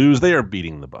Eagles to lose. They are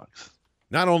beating the Bucs.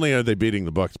 Not only are they beating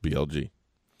the Bucs, BLG,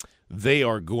 they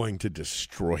are going to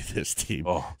destroy this team.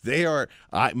 Oh. They are.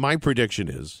 My prediction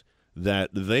is that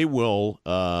they will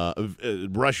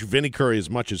rush Vinny Curry as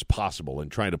much as possible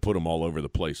and try to put him all over the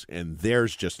place. And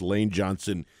there's just Lane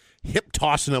Johnson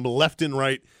hip-tossing him left and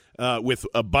right with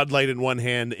a Bud Light in one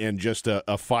hand and just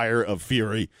a fire of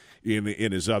fury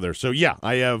in his other. So, yeah,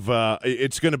 I have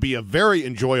it's going to be a very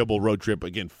enjoyable road trip.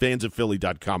 Again,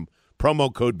 fansofphilly.com,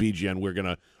 promo code BGN. We're going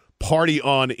to party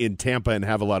on in Tampa and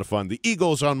have a lot of fun. The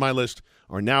Eagles on my list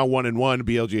are now 1-1.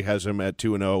 BLG has them at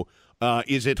 2-0.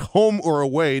 Is it home or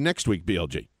away next week,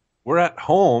 BLG? We're at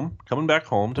home, coming back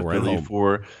home to Philly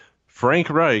for Frank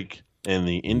Reich and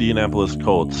the Indianapolis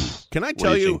Colts. Can I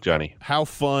tell you, Johnny, how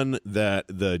fun that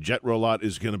the Jet Rolot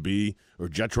is going to be, or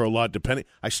Jet Rolot, depending?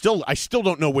 I still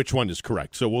don't know which one is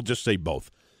correct, so we'll just say both.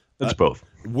 It's both.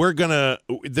 We're gonna.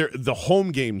 The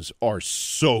home games are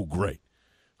so great,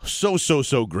 so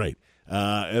great,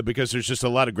 because there's just a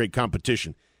lot of great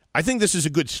competition. I think this is a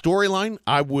good storyline.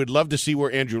 I would love to see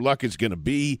where Andrew Luck is going to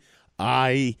be.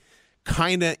 I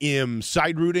kind of am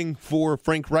side rooting for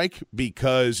Frank Reich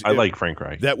because I like Frank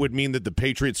Reich. That would mean that the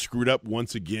Patriots screwed up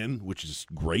once again, which is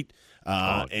great.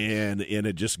 And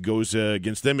it just goes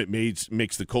against them. It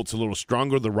makes the Colts a little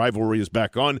stronger. The rivalry is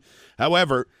back on.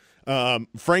 However,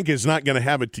 Frank is not going to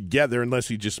have it together unless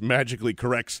he just magically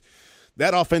corrects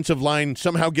that offensive line,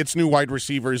 somehow gets new wide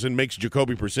receivers, and makes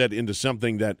Jacoby Brissett into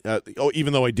something that,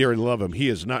 even though I dearly love him, he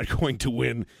is not going to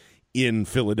win in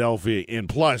Philadelphia. And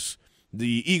plus,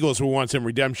 the Eagles will want some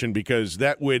redemption because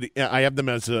that would – I have them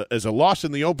as a loss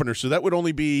in the opener, so that would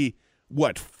only be,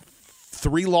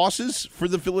 3 losses for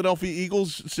the Philadelphia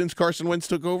Eagles since Carson Wentz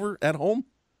took over at home?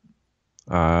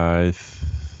 I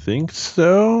think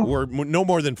so. Or no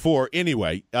more than 4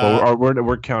 anyway.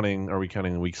 We're counting – are we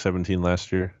counting Week 17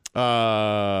 last year?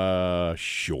 Sure.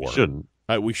 Shouldn't.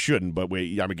 We shouldn't, but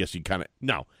I guess you kind of –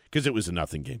 no, because it was a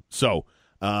nothing game. So,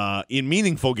 in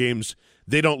meaningful games –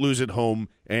 they don't lose at home,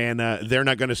 and they're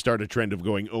not going to start a trend of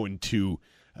going 0-2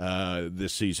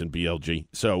 this season, BLG.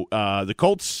 So the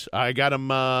Colts, I got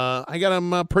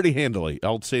them pretty handily.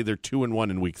 I'll say they're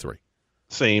 2-1 in Week 3.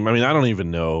 Same. I mean, I don't even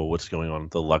know what's going on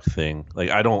with the Luck thing.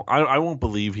 Like, I won't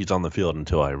believe he's on the field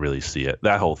until I really see it.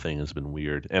 That whole thing has been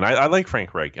weird. And I like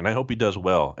Frank Reich, and I hope he does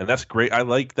well. And that's great. I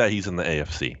like that he's in the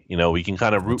AFC. We can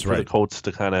kind of root for the Colts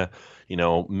to kind of,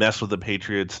 mess with the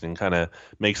Patriots and kind of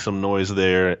make some noise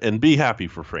there and be happy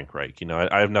for Frank Reich.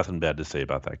 I have nothing bad to say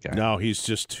about that guy. No, he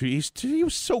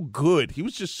was so good. He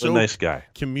was just so a nice guy,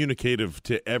 communicative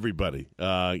to everybody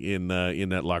in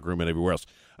that locker room and everywhere else.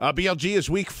 BLG, is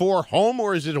Week 4 home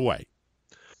or is it away?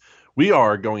 We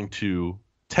are going to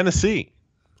Tennessee.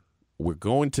 We're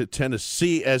going to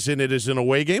Tennessee, as in it is an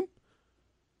away game?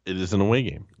 It is an away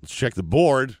game. Let's check the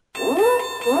board.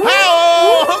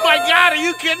 Oh my God, are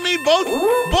you kidding me? Both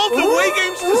away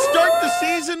games to start the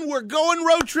season. We're going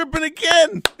road tripping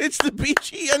again. It's the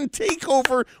BGN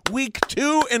Takeover Week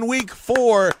 2 and Week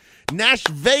 4.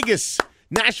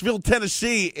 Nashville,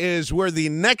 Tennessee is where the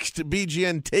next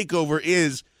BGN Takeover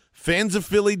is.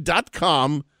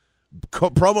 Fansofphilly.com,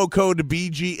 promo code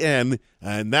BGN,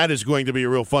 and that is going to be a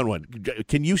real fun one.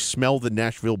 Can you smell the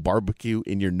Nashville barbecue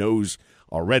in your nose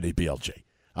already, BLJ?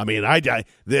 I mean,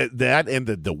 that and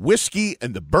the whiskey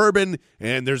and the bourbon,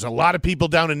 and there's a lot of people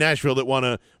down in Nashville that want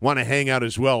to hang out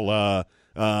as well.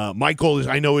 Michael,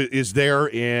 I know, is there,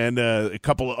 and a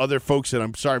couple of other folks that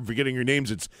I'm sorry I'm forgetting your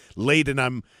names. It's late, and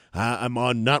I'm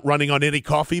not running on any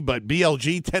coffee, but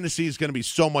BLG, Tennessee is going to be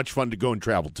so much fun to go and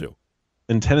travel to.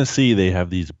 In Tennessee, they have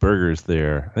these burgers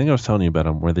there. I think I was telling you about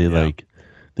them, where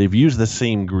they've used the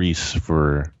same grease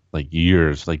for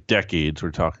years, decades.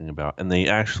 We're talking about, and they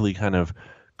actually kind of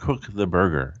cook the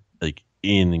burger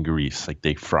in grease,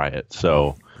 they fry it.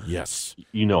 So yes,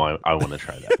 I want to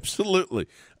try that. Absolutely.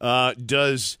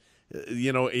 Does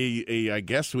I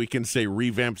guess we can say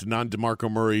revamped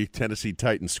non-DeMarco Murray Tennessee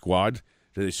Titans squad,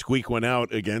 do they squeak one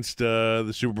out against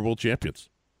the Super Bowl champions?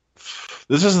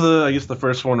 This is the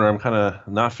first one where I'm kind of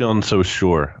not feeling so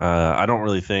sure. I don't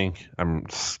really think I'm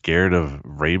scared of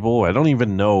Vrabel. I don't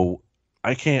even know.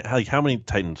 I can't, how many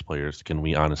Titans players can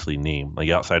we honestly name,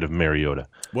 outside of Mariota?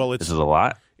 Well, this is a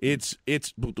lot. It's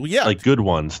good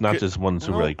ones, not just ones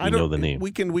who we know the name.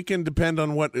 We can depend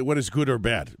on what is good or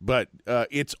bad, but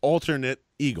it's alternate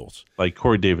Eagles.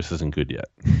 Corey Davis isn't good yet.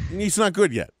 He's not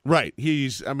good yet, right?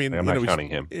 I'm not counting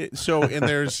him. So and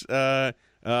there's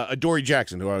Adoree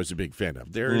Jackson, who I was a big fan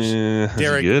of. There's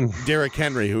Derrick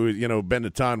Henry, who Ben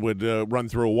Natan would run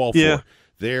through a wall for.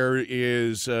 There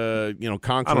is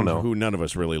Conklin, who none of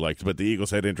us really liked, but the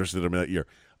Eagles had interest in him that year.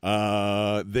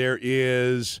 There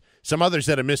is some others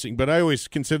that are missing, but I always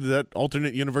consider that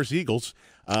alternate universe Eagles.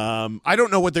 I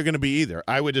don't know what they're going to be either.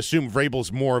 I would assume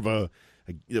Vrabel's more of a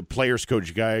players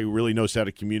coach guy who really knows how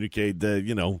to communicate.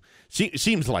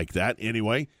 Seems like that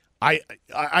anyway.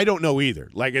 I don't know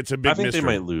either. It's a big mystery. I think they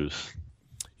might lose.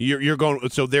 You're going.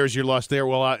 So there's your loss there.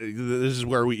 Well, this is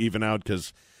where we even out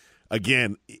because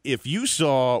again, if you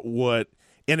saw what,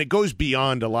 and it goes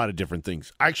beyond a lot of different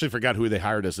things. I actually forgot who they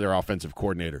hired as their offensive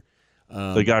coordinator.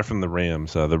 The guy from the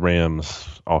Rams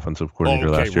offensive coordinator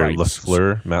last year, right.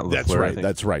 Matt LaFleur.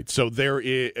 That's right. So there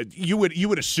is, you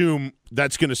would assume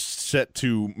that's going to set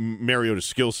to Mariota's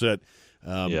skill set.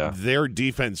 Their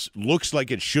defense looks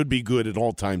like it should be good at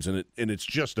all times, and it's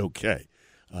just okay.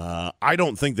 I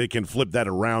don't think they can flip that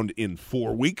around in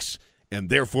 4 weeks, and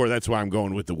therefore that's why I'm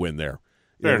going with the win there.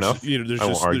 Fair enough.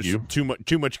 There's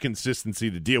too much consistency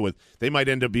to deal with. They might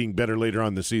end up being better later on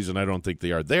in the season. I don't think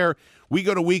they are there. We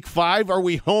go to week 5. Are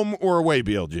we home or away,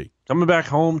 BLG? Coming back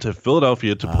home to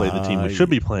Philadelphia to play the team we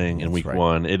should be playing in week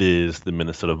 1. It is the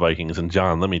Minnesota Vikings. And,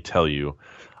 John, let me tell you,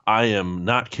 I am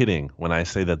not kidding when I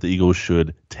say that the Eagles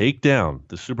should take down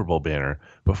the Super Bowl banner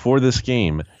before this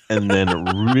game and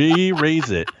then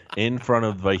re-raise it in front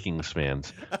of Vikings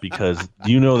fans because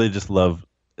they just love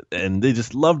 – and they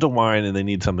just love to whine, and they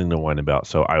need something to whine about.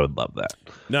 So I would love that.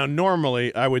 Now,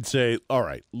 normally I would say, all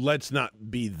right, let's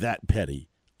not be that petty.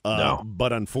 No.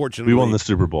 But unfortunately, we won the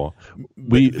Super Bowl.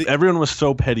 Everyone was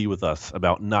so petty with us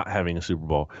about not having a Super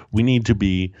Bowl. We need to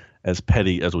be as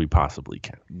petty as we possibly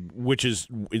can. Which is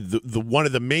the one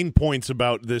of the main points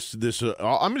about this.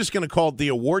 I'm just going to call it the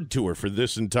award tour for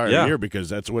this entire year because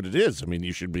that's what it is. I mean,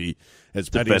 you should be as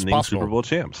petty as possible. Super Bowl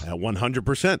champs.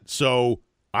 100%. So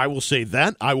I will say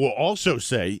that. I will also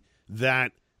say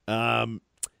that I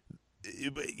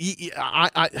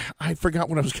forgot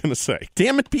what I was going to say.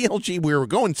 Damn it, PLG, we were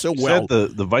going so well. You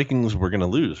said the Vikings were going to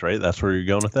lose, right? That's where you're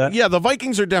going with that? Yeah, the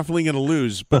Vikings are definitely going to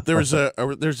lose, but there's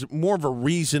there's more of a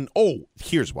reason. Oh,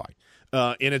 here's why.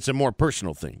 And it's a more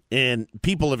personal thing. And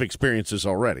people have experienced this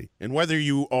already. And whether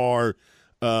you are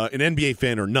an NBA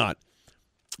fan or not,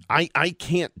 I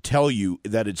can't tell you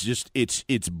that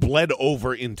it's bled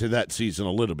over into that season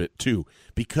a little bit too,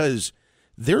 because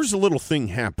there's a little thing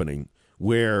happening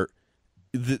where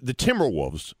the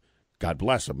Timberwolves, God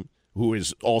bless them, who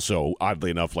is also oddly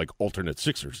enough like alternate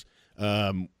Sixers,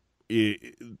 they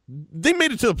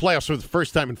made it to the playoffs for the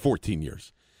first time in 14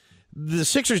 years. The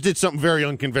Sixers did something very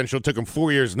unconventional. It took them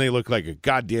 4 years, and they look like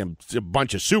a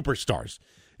bunch of superstars,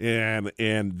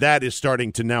 and that is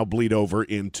starting to now bleed over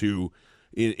into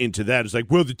that. It's like,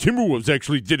 well, the Timberwolves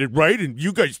actually did it right, and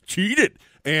you guys cheated.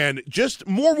 And just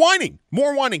more whining.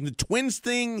 The Twins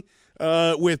thing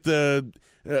with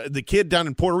the kid down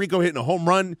in Puerto Rico hitting a home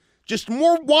run, just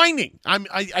more whining.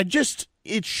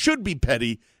 It should be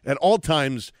petty at all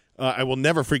times. I will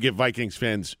never forgive Vikings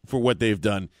fans for what they've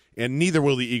done, and neither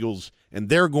will the Eagles, and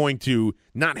they're going to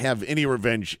not have any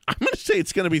revenge. I'm going to say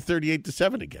it's going to be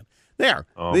 38-7 again. There.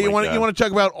 Oh, you want to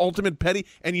talk about ultimate petty?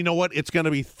 And you know what? It's going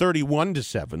to be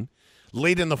 31-7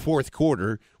 late in the fourth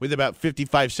quarter with about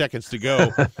 55 seconds to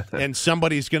go, and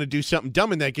somebody's going to do something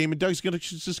dumb in that game, and Doug's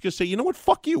just going to say, you know what?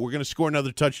 Fuck you. We're going to score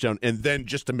another touchdown, and then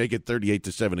just to make it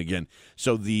 38-7 again.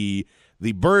 So the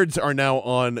Birds are now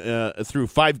on through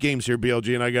 5 games here,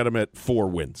 BLG, and I got them at 4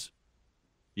 wins.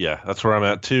 Yeah, that's where I'm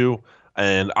at too.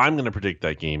 And I'm going to predict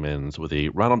that game ends with a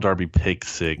Ronald Darby pick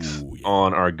 6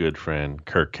 on our good friend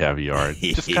Kirk Caviar.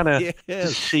 Just kind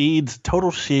of total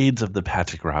shades of the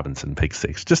Patrick Robinson pick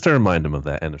 6, just to remind him of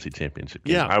that NFC Championship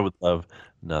game. Yeah. I would love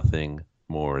nothing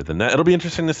more than that. It'll be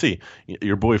interesting to see.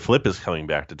 Your boy Flip is coming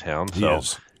back to town. So.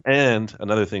 Yes. And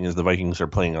another thing is the Vikings are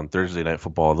playing on Thursday Night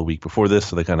Football the week before this,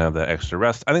 so they kind of have that extra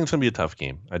rest. I think it's going to be a tough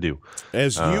game. I do.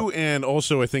 As you and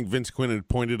also I think Vince Quinn had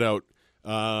pointed out,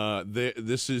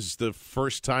 this is the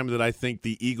first time that I think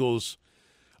the Eagles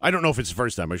 – I don't know if it's the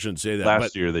first time. I shouldn't say that.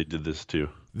 Last year they did this too.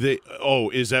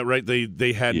 Is that right?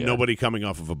 They had nobody coming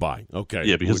off of a bye. Okay.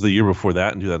 Yeah, because the year before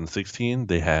that in 2016,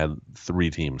 they had 3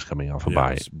 teams coming off a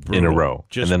bye in a row.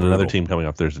 And then another team coming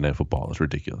off Thursday Night Football. It's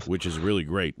ridiculous. Which is really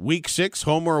great. Week 6,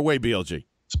 home or away, BLG?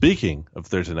 Speaking of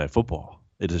Thursday Night Football,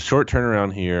 it is a short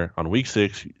turnaround here. On week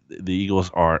 6, the Eagles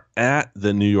are at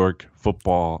the New York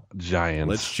Football Giants.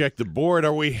 Let's check the board.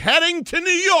 Are we heading to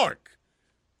New York?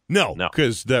 No,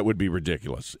 because that would be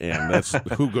ridiculous, and that's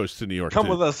who goes to New York. Come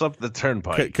with us up the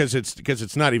turnpike, because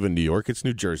it's not even New York; it's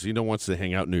New Jersey. No one wants to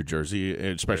hang out in New Jersey,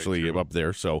 especially up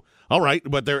there. So, all right,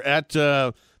 but they're at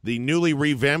the newly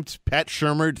revamped Pat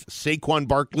Shurmur, Saquon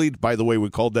Barkley. By the way, we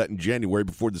called that in January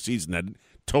before the season ended.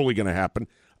 Totally going to happen.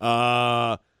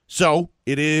 So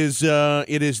it is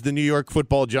the New York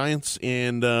Football Giants,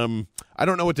 and I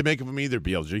don't know what to make of them either.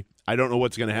 BLG, I don't know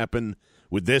what's going to happen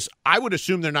with this. I would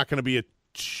assume they're not going to be a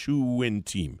 2-win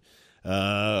team,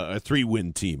 a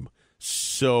 3-win team.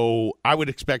 So I would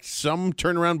expect some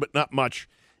turnaround, but not much.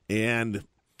 And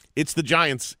it's the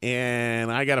Giants,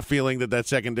 and I got a feeling that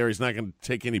secondary is not going to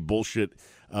take any bullshit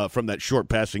from that short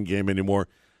passing game anymore.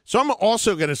 So I'm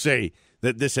also going to say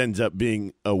that this ends up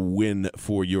being a win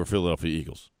for your Philadelphia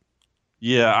Eagles.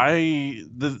 Yeah,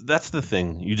 that's the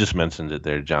thing. You just mentioned it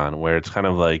there, John, where it's kind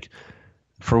of like,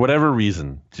 for whatever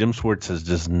reason, Jim Schwartz has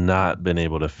just not been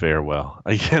able to fare well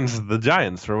against the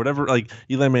Giants. For whatever, like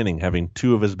Eli Manning having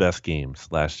 2 of his best games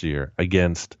last year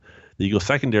against the Eagles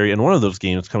secondary, and one of those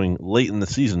games coming late in the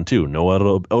season too. No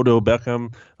Odell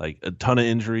Beckham, like a ton of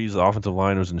injuries. The offensive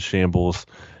line was in shambles,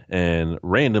 and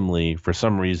randomly, for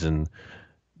some reason,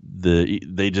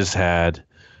 they just had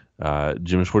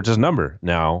Jim Schwartz's number.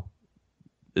 Now,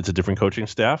 it's a different coaching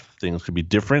staff. Things could be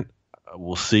different.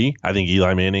 We'll see. I think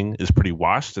Eli Manning is pretty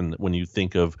washed, and when you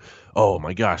think of, oh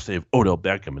my gosh, they have Odell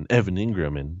Beckham and Evan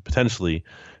Ingram and potentially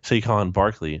Saquon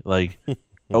Barkley, like,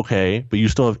 okay, but you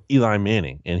still have Eli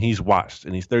Manning, and he's washed,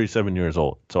 and he's 37 years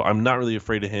old. So I'm not really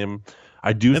afraid of him.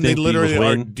 I do think they literally Eagles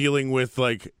are win. dealing with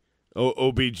like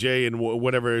OBJ and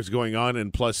whatever is going on,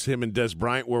 and plus him and Des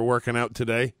Bryant were working out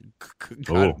today.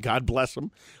 God bless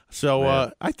them.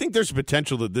 So I think there's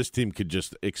potential that this team could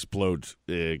just explode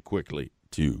quickly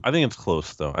too. I think it's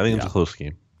close, though. I think it's a close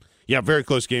game. Yeah, very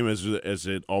close game as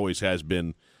it always has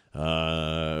been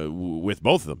with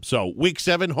both of them. So Week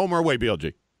 7, home or away,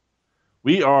 BLG?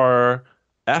 We are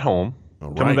at home, All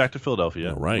coming right. back to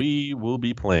Philadelphia. All right. We will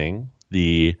be playing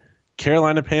the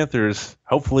Carolina Panthers.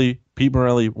 Hopefully, Pete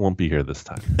Morelli won't be here this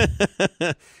time.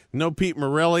 No Pete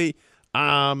Morelli.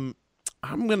 I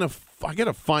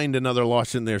gotta find another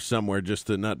loss in there somewhere just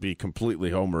to not be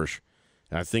completely homerish.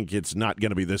 I think it's not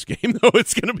going to be this game though.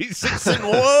 It's going to be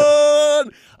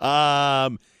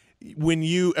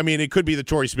 6-1. It could be the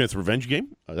Torrey Smith revenge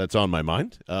game. That's on my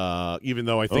mind. Even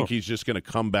though I think he's just going to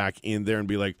come back in there and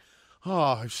be like, oh,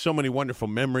 I have so many wonderful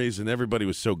memories and everybody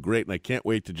was so great and I can't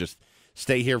wait to just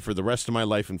stay here for the rest of my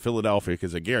life in Philadelphia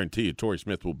because I guarantee you Torrey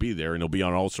Smith will be there and he'll be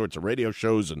on all sorts of radio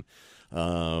shows and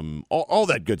all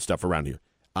that good stuff around here.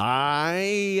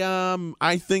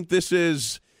 I think this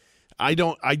is I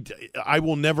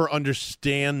will never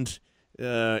understand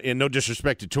and no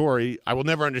disrespect to Torrey, I will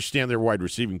never understand their wide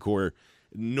receiving core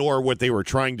nor what they were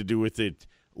trying to do with it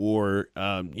or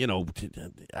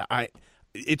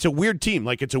it's a weird team.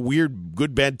 Like it's a weird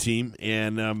good bad team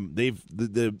and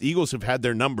the Eagles have had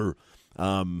their number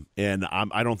and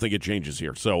I don't think it changes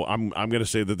here. So I'm going to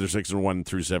say that they're 6-1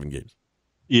 through 7 games.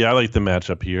 Yeah, I like the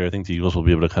matchup here. I think the Eagles will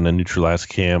be able to kind of neutralize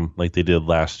Cam like they did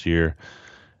last year.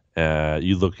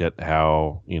 You look at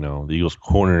how, the Eagles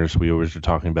corners, we always are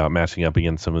talking about matching up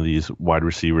against some of these wide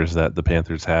receivers that the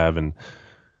Panthers have. And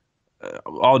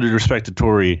all due respect to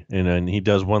Torrey, and he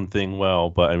does one thing well,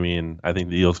 but I think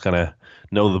the Eagles kind of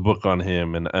know the book on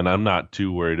him, and I'm not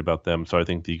too worried about them. So I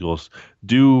think the Eagles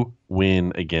do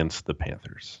win against the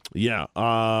Panthers. Yeah.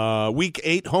 Week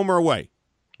 8, home or away?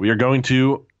 We are going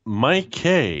to Mike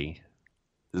K,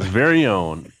 his very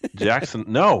own Jackson.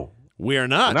 No, we are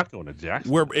not. We're not going to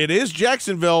Jacksonville. It is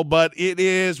Jacksonville, but it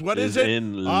is what is it?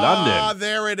 In London.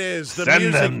 There it is.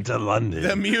 Send them to London.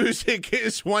 The music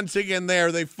is once again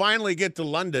there. They finally get to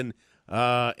London.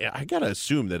 I gotta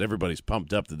assume that everybody's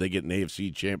pumped up that they get an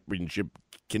AFC Championship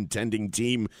contending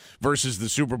team versus the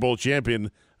Super Bowl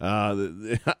champion.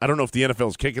 I don't know if the NFL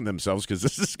is kicking themselves because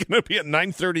this is going to be at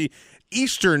 9:30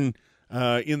 Eastern.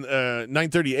 In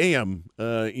 9:30 a.m.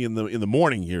 In the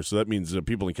morning here, so that means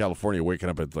people in California waking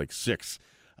up at like 6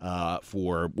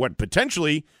 for what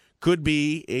potentially could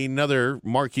be another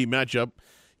marquee matchup,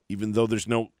 even though there's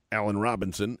no Allen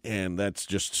Robinson, and that's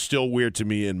just still weird to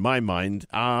me in my mind.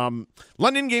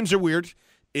 London games are weird.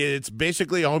 It's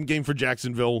basically a home game for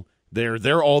Jacksonville. They're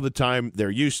there all the time. They're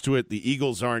used to it. The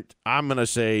Eagles aren't. I'm gonna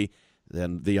say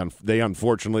then they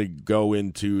unfortunately go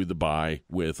into the bye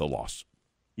with a loss.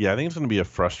 Yeah, I think it's going to be a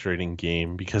frustrating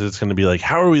game because it's going to be like,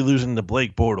 how are we losing to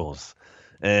Blake Bortles?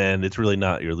 And it's really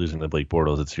not you're losing to Blake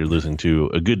Bortles. You're losing to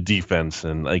a good defense.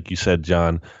 And like you said,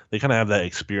 John, they kind of have that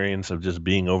experience of just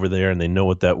being over there, and they know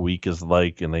what that week is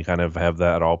like, and they kind of have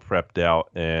that all prepped out.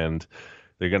 And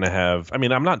they're going to have –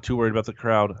 I'm not too worried about the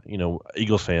crowd.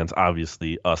 Eagles fans,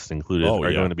 obviously, us included,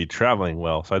 are going to be traveling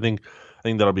well. So I think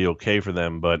that'll be okay for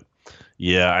them. But,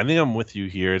 yeah, I think I'm with you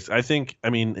here.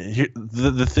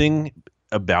 The thing –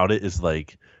 about it is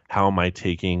like, how am I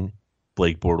taking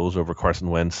Blake Bortles over Carson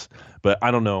Wentz? But I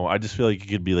don't know. I just feel like it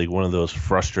could be like one of those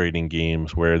frustrating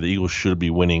games where the Eagles should be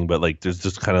winning, but like there's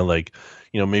just kind of like,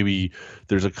 maybe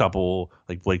there's a couple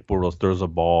like Blake Bortles throws a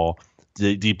ball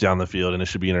deep down the field and it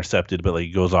should be intercepted, but like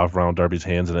it goes off Ronald Darby's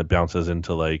hands and it bounces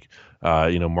into like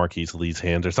Marquise Lee's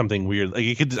hands or something weird. Like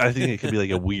I think it could be like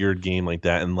a weird game like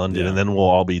that in London, and then we'll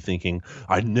all be thinking,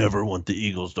 I never want the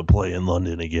Eagles to play in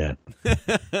London again.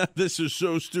 This is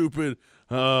so stupid.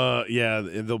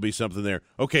 There'll be something there.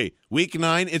 Okay, week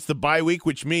 9, it's the bye week,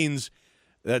 which means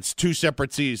That's 2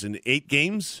 separate seasons, 8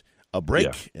 games, a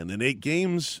break, and then 8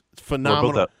 games. It's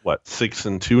phenomenal. We're both at,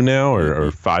 6-2 now,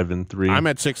 or 5-3? I'm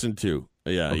at 6-2.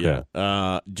 Yeah, Okay.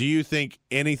 yeah. Do you think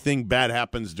anything bad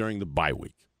happens during the bye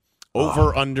week?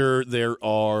 Over, under, there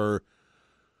are,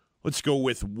 let's go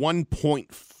with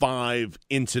 1.5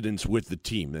 incidents with the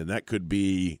team. And that could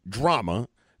be drama.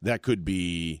 That could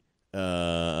be,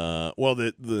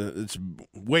 it's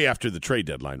way after the trade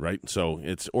deadline, right? So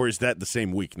or is that the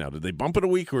same week now? Did they bump it a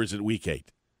week, or is it week 8?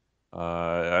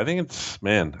 I think it's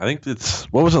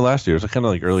what was it last year? Is it kind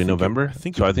of like early November?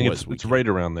 It's right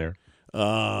around there.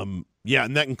 Yeah,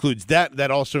 and that includes that. That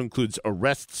also includes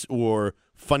arrests or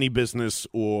funny business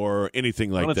or anything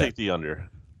like that. I'm going to take the under.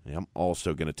 Yeah, I'm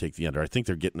also going to take the under. I think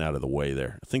they're getting out of the way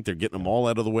there. I think they're getting them all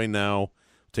out of the way now.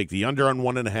 Take the under on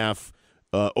 1.5.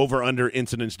 Over-under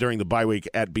incidents during the bye week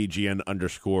at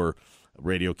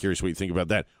BGN_radio. Curious what you think about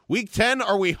that. Week 10,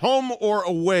 are we home or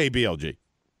away, BLG?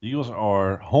 The Eagles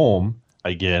are home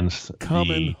against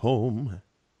Coming home.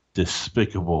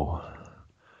 Despicable,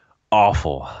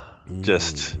 awful,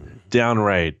 just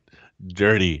downright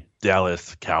dirty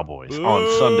Dallas Cowboys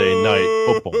on Sunday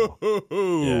Night Football.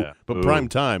 Yeah, but prime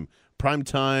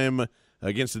time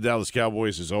against the Dallas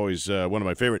Cowboys is always one of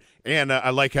my favorite. And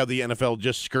I like how the NFL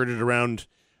just skirted around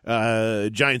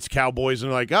Giants Cowboys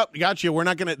and like, oh, gotcha.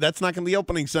 That's not gonna be the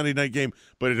opening Sunday night game,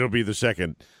 but it'll be the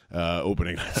second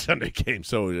opening Sunday game.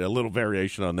 So a little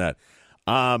variation on that.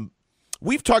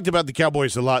 We've talked about the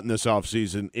Cowboys a lot in this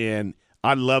offseason, and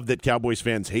I love that Cowboys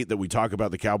fans hate that we talk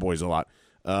about the Cowboys a lot.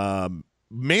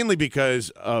 Mainly because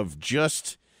of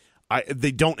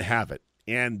they don't have it,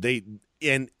 and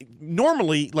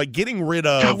normally like getting rid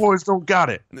of Cowboys don't got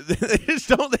it. They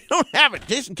don't have it.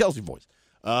 Jason Kelce voice.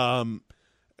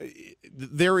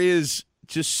 There is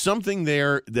just something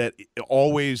there that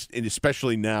always, and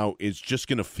especially now, is just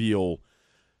going to feel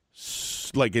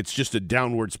like it's just a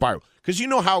downward spiral. Because you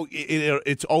know how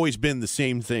it's always been the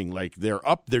same thing. Like they're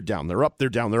up, they're down, they're up, they're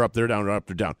down, they're up, they're down, they're up,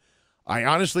 they're down. I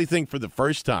honestly think for the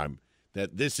first time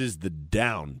that this is the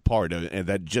down part of it, and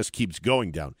that just keeps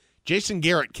going down. Jason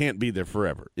Garrett can't be there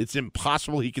forever. It's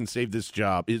impossible he can save his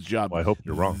job. Well, I hope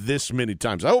you're wrong. This many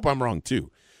times. I hope I'm wrong too.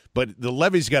 But the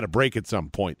levee's got to break at some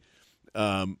point.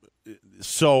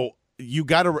 So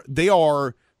they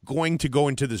are going to go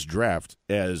into this draft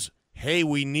as, hey,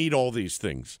 we need all these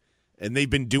things. And they've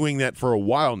been doing that for a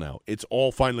while now. It's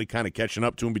all finally kind of catching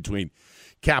up to them between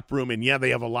cap room, and yeah, they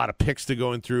have a lot of picks to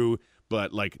go through,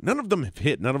 but like none of them have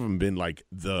hit. None of them have been like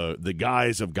the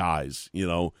guys of guys, you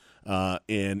know.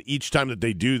 And each time that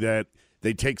they do that,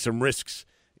 they take some risks,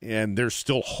 and there's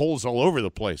still holes all over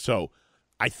the place. So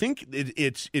I think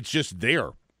it's just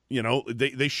there. You know,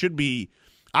 they should be.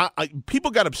 People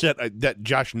got upset that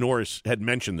Josh Norris had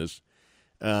mentioned this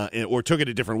or took it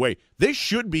a different way. They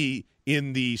should be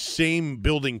in the same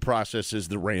building process as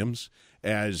the Rams,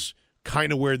 as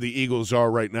kind of where the Eagles are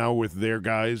right now with their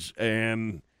guys,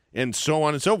 and so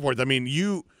on and so forth. I mean,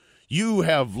 you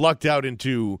have lucked out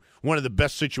into one of the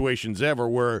best situations ever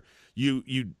where you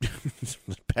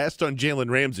passed on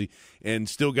Jalen Ramsey and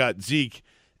still got Zeke,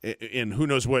 and who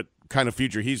knows what kind of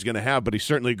future he's going to have, but he's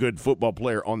certainly a good football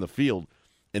player on the field.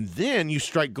 And then you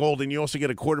strike gold, and you also get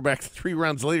a quarterback 3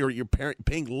 rounds later you're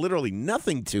paying literally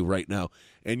nothing to right now,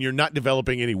 and you're not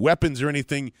developing any weapons or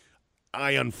anything.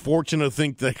 I unfortunately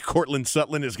think that Cortland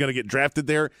Sutton is going to get drafted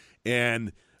there,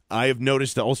 and I have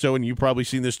noticed also, and you've probably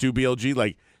seen this too, BLG,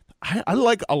 like I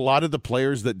like a lot of the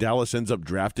players that Dallas ends up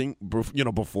drafting,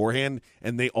 beforehand,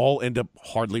 and they all end up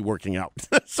hardly working out.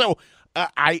 So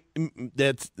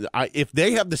if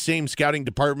they have the same scouting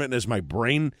department as my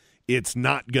brain, it's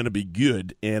not going to be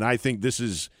good. And I think this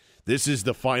is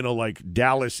the final. Like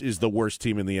Dallas is the worst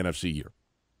team in the NFC year.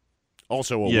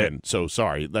 Also a win. So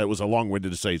sorry, that was a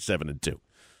long-winded to say 7-2.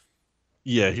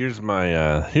 Yeah, here's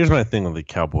my thing with the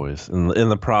Cowboys, and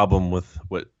the problem with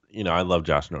what I love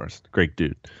Josh Norris, great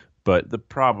dude. But the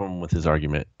problem with his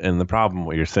argument, and the problem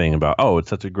what you're saying about, it's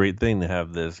such a great thing to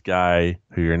have this guy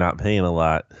who you're not paying a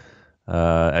lot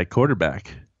at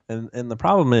quarterback. And the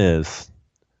problem is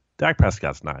Dak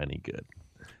Prescott's not any good.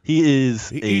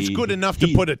 He's good enough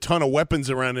to put a ton of weapons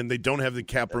around, and they don't have the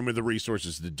cap room or the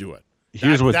resources to do it.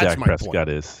 Here's what Dak Prescott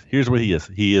is. Here's what he is.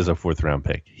 He is a 4th-round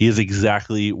pick. He is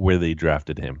exactly where they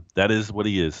drafted him. That is what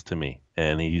he is to me.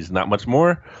 And he's not much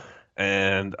more.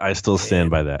 And I still stand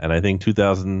by that. And I think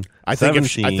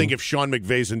 2017. I think if Sean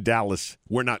McVay's in Dallas,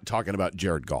 we're not talking about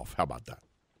Jared Goff. How about that?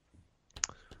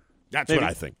 That's maybe what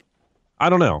I think. I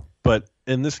don't know. But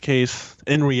in this case,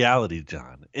 in reality,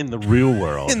 John, in the real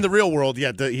world.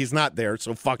 He's not there,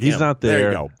 so fuck him. He's not there.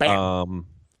 There you go. Bam.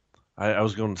 I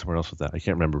was going somewhere else with that. I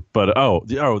can't remember. But,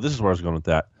 this is where I was going with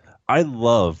that. I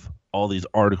love all these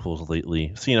articles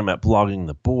lately, seeing them at Blogging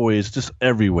the Boys, just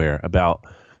everywhere about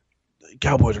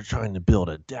Cowboys are trying to build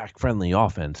a Dak-friendly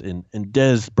offense, and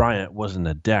Dez Bryant wasn't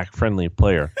a Dak-friendly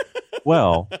player.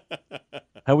 Well,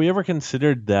 have we ever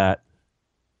considered that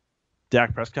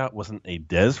Dak Prescott wasn't a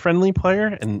Dez-friendly player?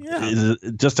 And is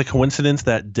it just a coincidence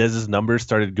that Dez's numbers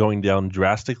started going down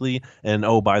drastically? And,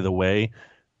 oh, by the way,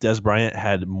 Dez Bryant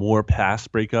had more pass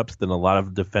breakups than a lot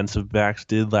of defensive backs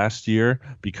did last year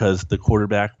because the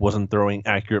quarterback wasn't throwing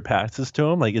accurate passes to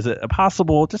him. Like, is it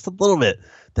possible, just a little bit,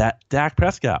 that Dak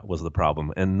Prescott was the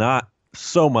problem and not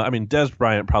so much? I mean, Dez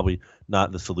Bryant probably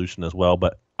not the solution as well,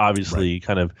 but obviously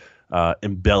kind of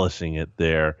embellishing it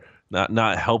there,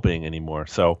 not helping anymore.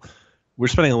 So we're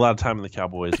spending a lot of time on the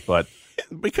Cowboys, but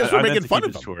because we're making fun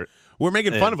of them. Short. We're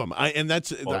making fun of them, I think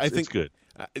it's good.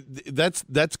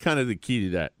 That's kind of the key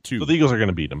to that too. So the Eagles are going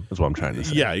to beat them, is what I'm trying to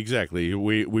say. Yeah, exactly.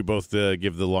 We both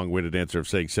give the long-winded answer of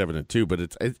saying 7-2, but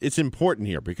it's important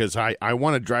here because I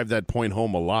want to drive that point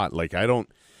home a lot. Like I don't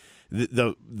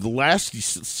the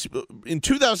last in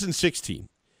 2016.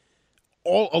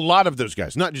 A lot of those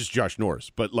guys, not just Josh Norris,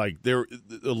 but like there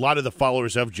a lot of the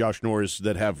followers of Josh Norris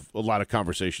that have a lot of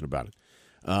conversation about it.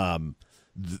 It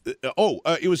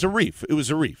was Arif. It was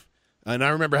Arif. And I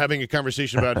remember having a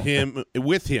conversation about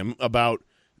with him about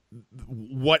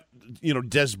what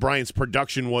Dez Bryant's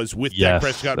production was with Dak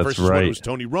Prescott versus what it was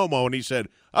Tony Romo, and he said,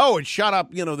 "Oh, it shot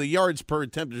up. The yards per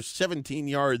attempt is 17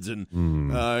 yards and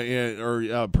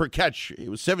per catch. It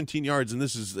was 17 yards, and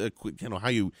this is how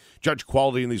you judge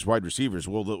quality in these wide receivers.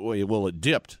 Well, it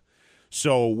dipped.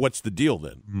 So what's the deal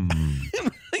then?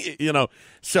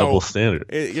 So double standard.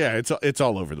 It's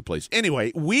all over the place.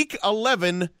 Anyway, Week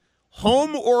 11.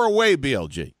 Home or away,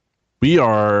 BLG? We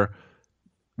are,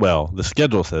 the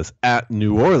schedule says at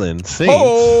New Orleans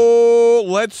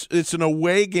Saints. It's an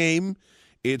away game.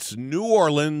 It's New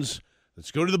Orleans.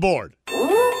 Let's go to the board.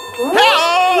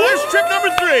 There's trip number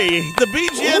 3. The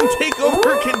BGN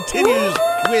takeover continues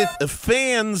with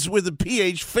fans with a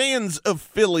PH,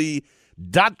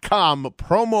 fansophilly.com,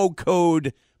 promo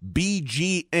code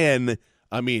BGN.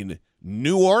 I mean,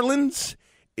 New Orleans?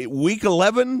 Week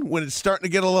 11, when it's starting to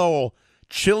get a little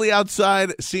chilly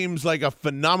outside, seems like a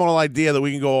phenomenal idea that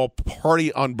we can go all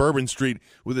party on Bourbon Street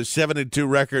with a 7-2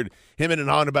 record. Him and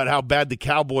on about how bad the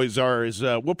Cowboys are is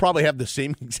we'll probably have the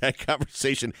same exact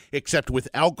conversation, except with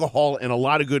alcohol and a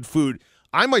lot of good food.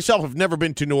 I myself have never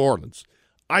been to New Orleans.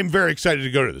 I'm very excited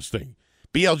to go to this thing.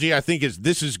 BLG, I think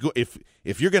this is good.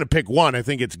 If you're going to pick one, I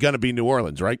think it's going to be New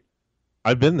Orleans, right?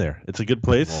 I've been there. It's a good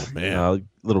place. Oh, man.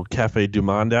 Little Cafe Du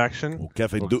Monde action.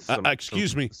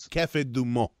 Excuse me. Cafe Du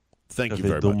Monde. Thank you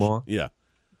very much. Yeah.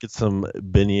 Get some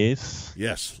beignets.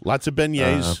 Yes. Lots of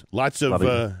beignets. Lots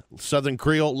of Southern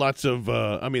Creole. Lots of,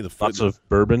 lots of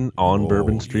bourbon on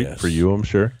Bourbon Street for you, I'm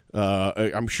sure.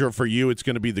 I'm sure for you it's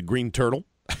going to be the Green Turtle.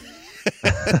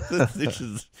 This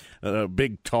is a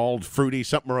big, tall, fruity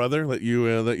something or other that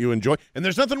you enjoy, and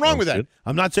there's nothing wrong with that.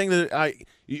 I'm not saying that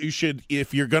you should.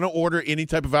 If you're going to order any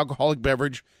type of alcoholic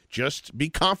beverage, just be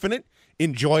confident,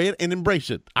 enjoy it, and embrace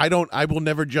it. I will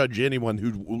never judge anyone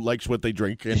who likes what they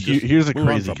drink. And here's a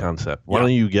crazy concept. Why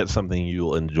don't you get something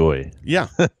you'll enjoy? Yeah,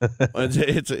 Don't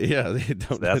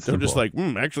just like.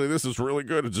 Actually, this is really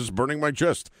good. It's just burning my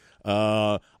chest.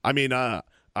 I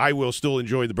will still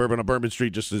enjoy the bourbon on Bourbon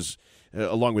Street just as.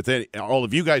 Along with all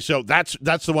of you guys. So that's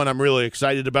the one I'm really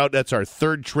excited about. That's our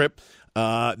third trip.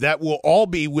 That will all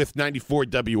be with 94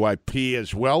 WIP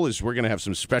as well, as we're going to have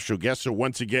some special guests. So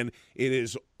once again, it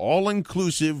is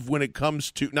all-inclusive when it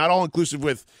comes to – not all-inclusive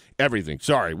with everything.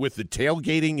 Sorry, with the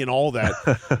tailgating and all that.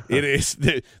 It is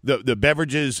the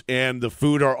beverages and the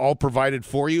food are all provided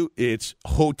for you. It's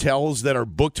hotels that are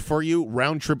booked for you,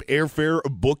 round-trip airfare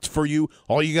booked for you.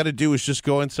 All you got to do is just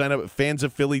go and sign up at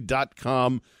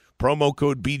fansophilly.com. Promo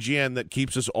code BGN that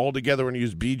keeps us all together and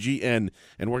use BGN,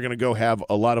 and we're going to go have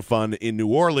a lot of fun in New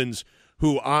Orleans,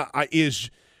 who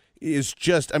is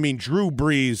just, Drew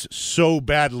Brees so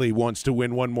badly wants to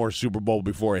win one more Super Bowl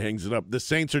before he hangs it up. The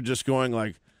Saints are just going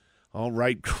like, all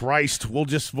right, Christ, we'll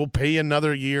pay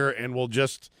another year and we'll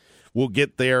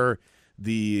get there.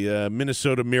 The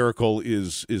Minnesota Miracle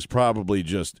is probably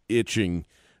just itching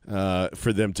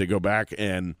for them to go back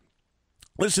and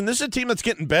listen, this is a team that's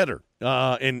getting better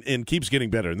and keeps getting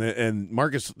better. And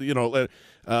Marcus,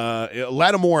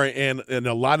 Lattimore and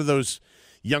a lot of those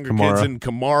younger kids and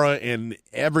Kamara and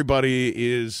everybody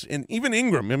is – and even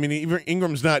Ingram. Even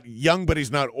Ingram's not young, but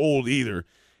he's not old either.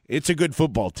 It's a good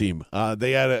football team.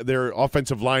 Their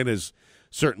offensive line has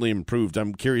certainly improved.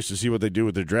 I'm curious to see what they do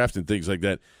with their draft and things like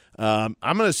that. I'm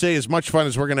going to say as much fun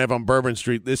as we're going to have on Bourbon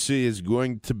Street, this is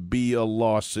going to be a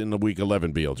loss in the Week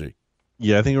 11, BLG.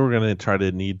 Yeah, I think we're going to try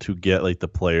to need to get like the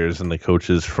players and the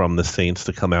coaches from the Saints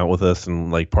to come out with us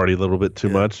and like party a little bit too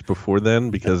much before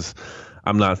then, because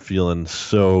I'm not feeling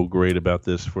so great about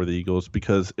this for the Eagles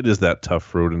because it is that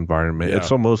tough road environment. Yeah.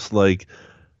 It's almost like,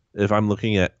 if I'm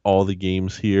looking at all the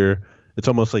games here, it's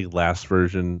almost like last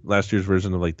year's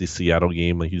version of like the Seattle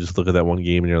game. Like you just look at that one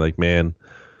game and you're like, man,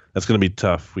 that's going to be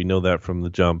tough. We know that from the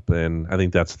jump, and I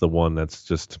think that's the one that's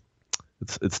just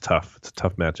it's tough. It's a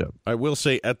tough matchup. I will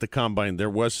say at the Combine there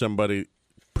was somebody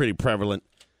pretty prevalent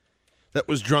that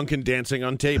was drunk and dancing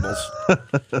on tables.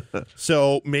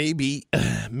 So maybe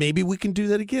we can do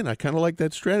that again. I kind of like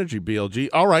that strategy, BLG.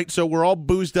 All right, so we're all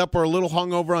boozed up or a little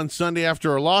hungover on Sunday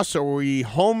after a loss. Are we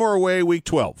home or away week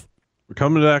 12? We're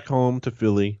coming back home to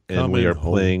Philly, and we are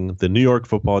playing the New York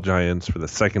Football Giants for the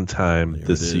second time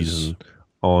this season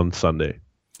on Sunday.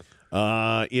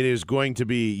 It is going to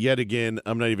be, yet again,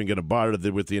 I'm not even going to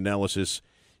bother with the analysis.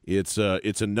 It's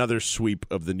another sweep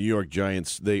of the New York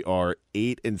Giants. They are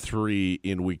 8-3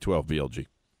 in Week 12, BLG.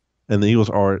 And the Eagles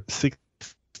are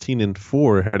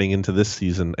 16-4 heading into this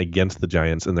season against the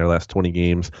Giants in their last 20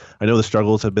 games. I know the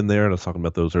struggles have been there, and I was talking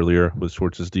about those earlier with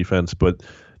Schwartz's defense, but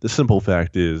the simple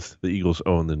fact is the Eagles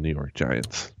own the New York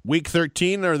Giants. Week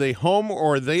 13, are they home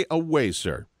or are they away,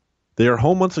 sir? They are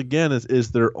home once again.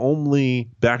 Is their only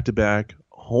back-to-back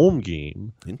home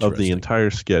game of the entire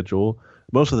schedule.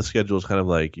 Most of the schedule is kind of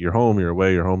like you're home, you're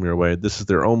away, you're home, you're away. This is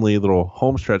their only little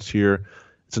home stretch here.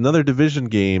 It's another division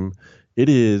game. It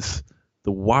is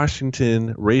the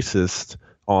Washington Racists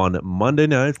on Monday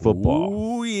Night Football.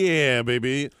 Oh, yeah,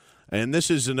 baby. And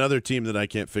this is another team that I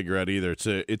can't figure out either.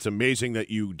 It's amazing that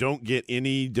you don't get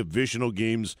any divisional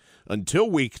games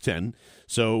until Week 10.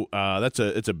 So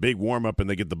it's a big warm-up, and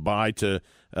they get the bye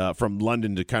from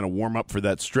London to kind of warm up for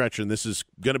that stretch, and this is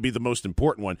going to be the most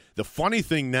important one. The funny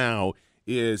thing now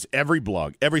is every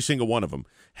blog, every single one of them,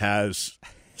 has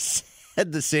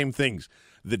said the same things.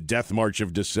 The death march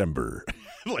of December,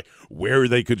 like where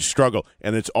they could struggle,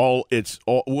 and it's all.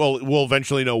 Well, we'll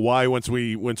eventually know why once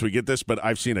we get this. But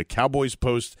I've seen a Cowboys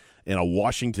post and a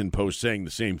Washington post saying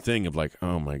the same thing of like,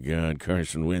 oh my God,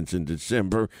 Carson Wentz in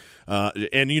December,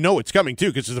 and you know it's coming too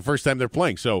because it's the first time they're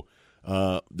playing. So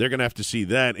they're going to have to see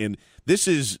that. And this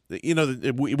is,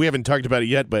 we haven't talked about it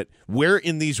yet, but where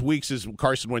in these weeks is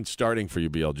Carson Wentz starting for you,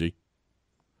 BLG?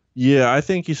 Yeah, I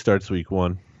think he starts week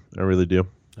 1. I really do.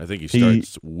 I think he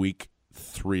starts week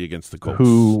 3 against the Colts.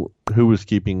 Who was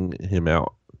keeping him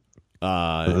out?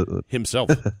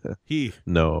 Himself. He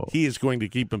is going to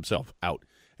keep himself out,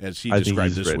 as he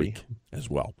described this week as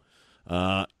well.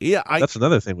 That's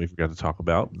another thing we forgot to talk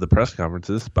about, the press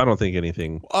conferences. But I don't think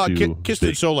anything. Kisten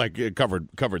Solak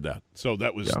covered that, so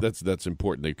that's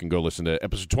important. They can go listen to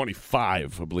episode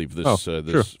 25, I believe.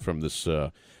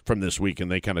 From this week,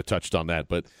 and they kind of touched on that.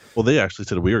 But they actually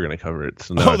said we were going to cover it.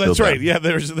 So that's right. Bad. Yeah,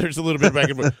 there's a little bit back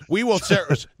and forth. We will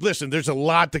listen. There's a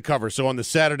lot to cover. So on the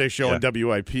Saturday show on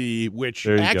WIP, which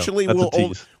actually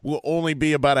will only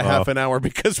be about a half an hour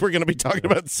because we're going to be talking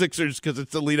about the Sixers because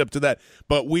it's the lead up to that.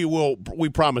 But we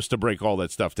promise to break all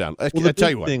that stuff down. I tell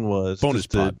you what, thing was bonus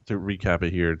to recap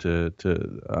it here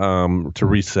to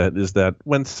reset is that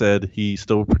Wentz said he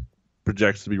still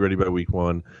projects to be ready by week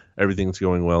 1. Everything's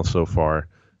going well so far.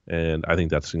 And I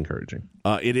think that's encouraging.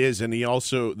 It is, and he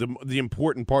also the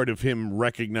important part of him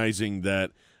recognizing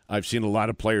that I've seen a lot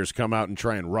of players come out and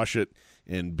try and rush it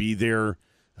and be there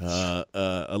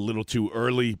a little too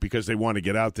early because they want to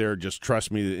get out there. Just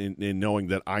trust me in knowing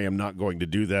that I am not going to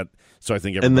do that. So I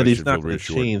think everybody and that he's should not feel going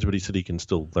to change, but he said he can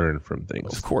still learn from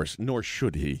things. Of course, nor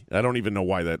should he. I don't even know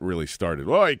why that really started.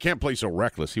 Well, he can't play so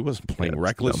reckless. He wasn't playing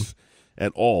reckless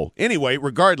at all. Anyway,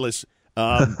 regardless.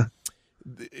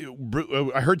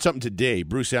 I heard something today.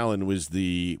 Bruce Allen was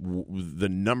the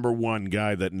number one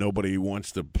guy that nobody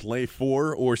wants to play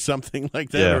for, or something like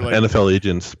that. Yeah, or like, NFL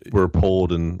agents were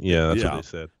polled, and that's what they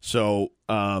said. So,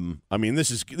 I mean,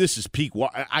 this is peak.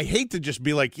 I hate to just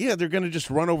be like, they're going to just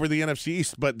run over the NFC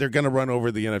East, but they're going to run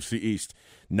over the NFC East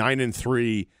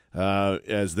 9-3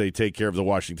 as they take care of the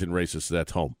Washington Racists.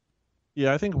 That's home.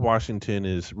 Yeah, I think Washington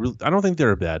is. I don't think they're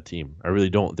a bad team. I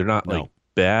really don't. They're not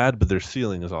bad, but their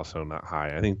ceiling is also not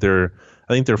high. I think their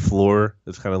floor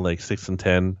is kind of like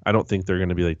 6-10. I don't think they're going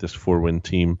to be like this 4-win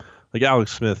team like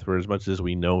Alex Smith, where as much as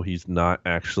we know he's not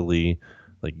actually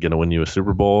like going to win you a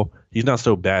Super Bowl, he's not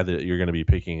so bad that you're going to be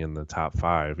picking in the top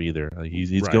 5 either. Like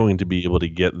he's going to be able to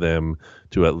get them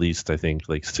to at least, I think,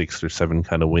 like 6 or 7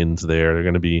 kind of wins there. They're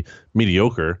going to be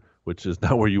mediocre, which is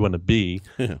not where you want to be,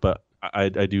 but I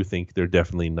do think they're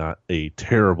definitely not a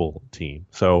terrible team.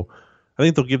 So I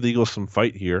think they'll give the Eagles some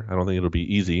fight here. I don't think it'll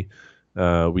be easy.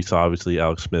 We saw, obviously,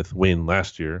 Alex Smith win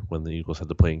last year when the Eagles had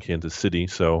to play in Kansas City.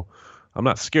 So I'm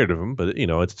not scared of him, but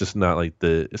it's just not like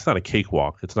it's not a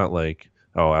cakewalk. It's not like,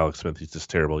 oh, Alex Smith, he's just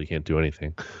terrible. He can't do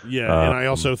anything. Yeah, and I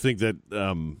also think that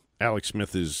Alex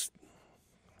Smith is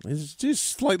just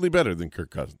slightly better than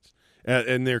Kirk Cousins.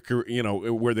 And their career,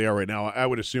 where they are right now, I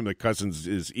would assume that Cousins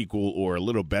is equal or a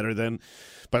little better than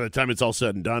by the time it's all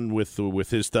said and done with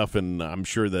his stuff. And I'm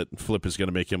sure that Flip is going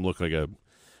to make him look like a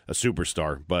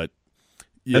superstar. But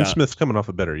yeah, and Smith's coming off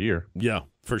a better year. Yeah,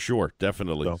 for sure,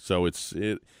 definitely. So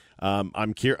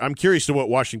I'm curious to what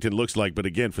Washington looks like. But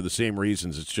again, for the same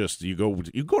reasons, it's just you go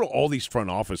to all these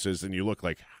front offices and you look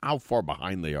like how far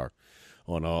behind they are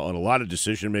on a lot of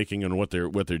decision making and what they're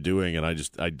doing. And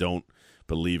I don't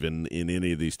believe in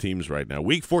any of these teams right now.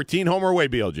 Week 14, home or away,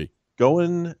 BLG?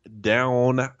 Going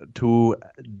down to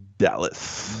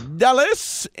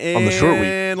Dallas. And on the short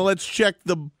week. Let's check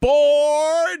the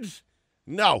board.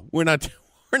 No, we're not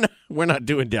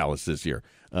doing Dallas this year.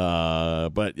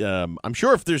 But I'm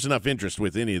sure if there's enough interest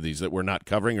with any of these that we're not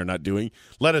covering or not doing,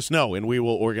 let us know, and we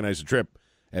will organize a trip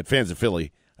at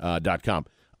fansofphilly.com.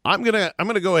 I'm gonna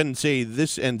go ahead and say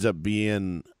this ends up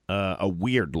being a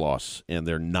weird loss, and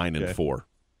they're 9-4.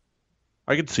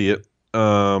 I could see it.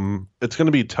 It's going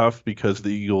to be tough because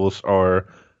the Eagles are,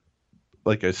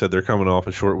 like I said, they're coming off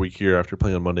a short week here after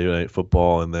playing on Monday Night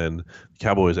Football, and then the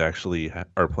Cowboys actually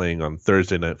are playing on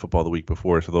Thursday Night Football the week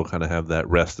before, so they'll kind of have that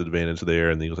rest advantage there,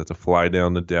 and the Eagles have to fly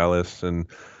down to Dallas, and it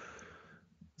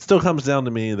still comes down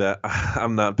to me that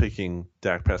I'm not picking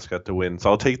Dak Prescott to win,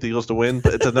 so I'll take the Eagles to win,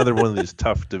 but it's another one of these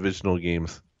tough divisional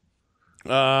games.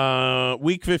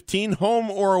 Week 15, home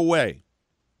or away?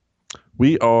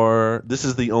 This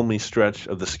is the only stretch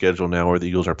of the schedule now where the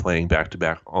Eagles are playing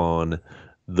back-to-back on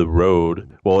the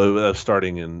road. Well, it was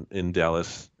starting in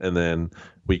Dallas, and then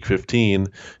week 15,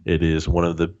 it is one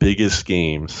of the biggest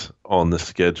games on the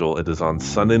schedule. It is on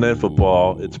Sunday Night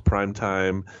Football. It's prime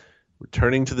time.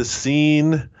 Returning to the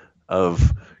scene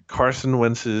of Carson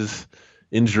Wentz's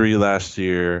injury last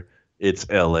year, it's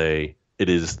L.A., it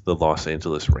is the Los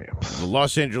Angeles Rams. The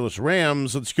Los Angeles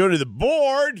Rams. Let's go to the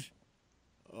board.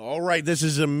 All right, this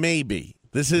is a maybe.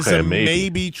 This is a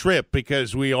maybe trip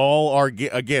because we all are,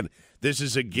 again, this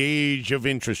is a gauge of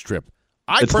interest trip.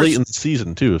 It's late in the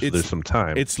season, too, so there's some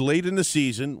time. It's late in the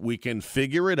season. We can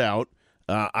figure it out.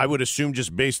 I would assume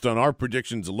just based on our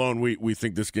predictions alone, we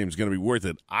think this game's going to be worth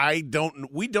it. We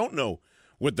don't know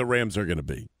what the Rams are going to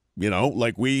be.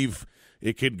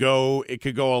 It could go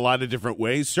a lot of different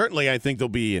ways. Certainly, I think they'll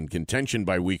be in contention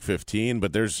by week 15,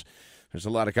 but there's a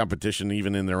lot of competition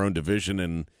even in their own division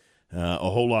and a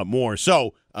whole lot more.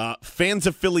 So,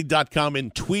 fansofphilly.com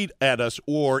and tweet at us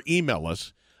or email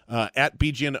us at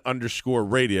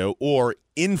BGN_radio or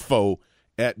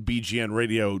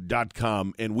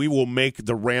info@bgnradio.com, and we will make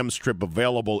the Rams trip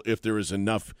available if there is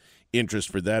enough interest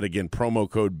for that. Again, promo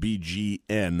code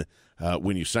BGN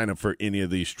when you sign up for any of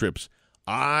these trips.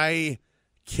 I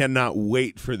cannot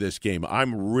wait for this game.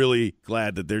 I'm really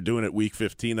glad that they're doing it week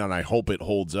 15, and I hope it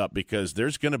holds up because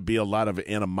there's going to be a lot of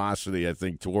animosity, I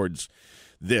think, towards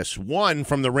this. One,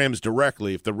 from the Rams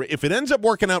directly. If it ends up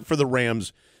working out for the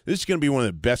Rams, this is going to be one of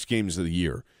the best games of the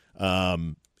year.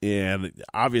 And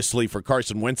obviously for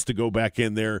Carson Wentz to go back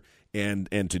in there and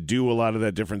to do a lot of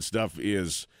that different stuff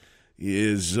is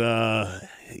for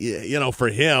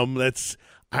him, that's –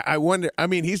 I wonder. I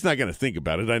mean, he's not going to think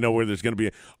about it. I know where there's going to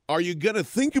be. Are you going to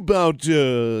think about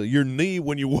your knee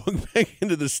when you walk back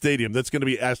into the stadium? That's going to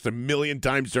be asked a million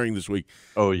times during this week.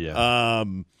 Oh yeah.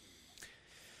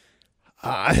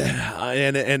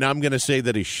 And I'm going to say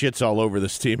that he shits all over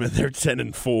this team, and they're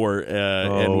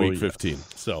 10-4 in week 15.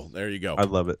 So there you go. I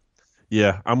love it.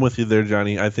 Yeah, I'm with you there,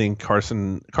 Johnny. I think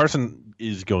Carson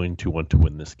is going to want to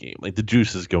win this game. Like the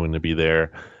juice is going to be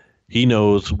there. He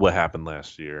knows what happened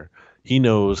last year. He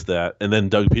knows that, and then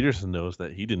Doug Peterson knows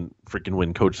that he didn't freaking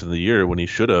win Coach of the Year when he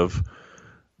should have.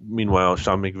 Meanwhile,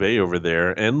 Sean McVay over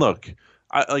there, and look,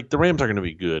 the Rams are going to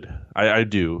be good. I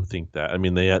do think that. I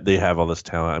mean, they have all this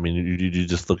talent. I mean, you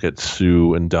just look at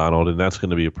Sue and Donald, and that's going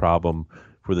to be a problem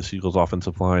for the Eagles'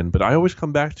 offensive line. But I always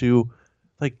come back to,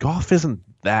 like, Goff isn't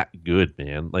that good,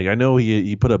 man. Like, I know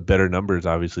he put up better numbers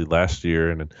obviously last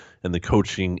year, and the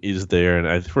coaching is there.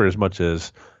 And for as much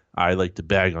as I like to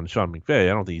bag on Sean McVay,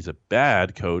 I don't think he's a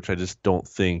bad coach. I just don't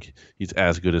think he's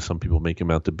as good as some people make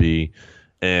him out to be.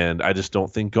 And I just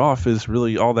don't think Goff is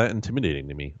really all that intimidating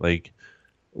to me. Like,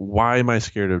 why am I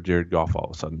scared of Jared Goff all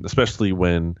of a sudden? Especially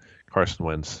when Carson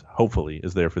Wentz, hopefully,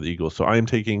 is there for the Eagles. So I am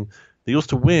taking the Eagles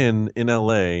to win in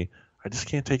L.A. I just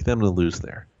can't take them to lose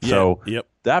there. Yeah, so yep.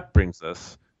 That brings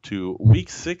us to Week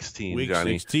 16, Week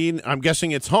Johnny. 16, I'm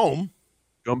guessing it's home.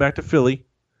 Going back to Philly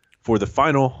for the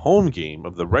final home game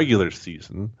of the regular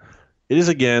season. It is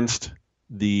against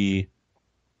the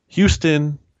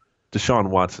Houston, Deshaun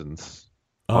Watson's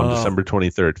on December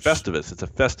 23rd. Festivus. It's a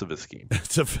Festivus game.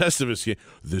 It's a Festivus game.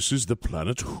 This is the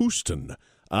planet Houston.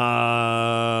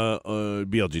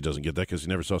 BLG doesn't get that because he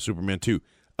never saw Superman 2.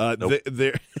 Nope.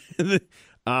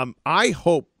 I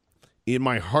hope in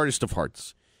my hardest of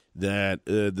hearts that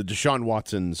the Deshaun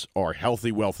Watsons are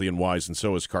healthy, wealthy, and wise, and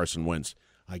so is Carson Wentz.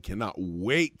 I cannot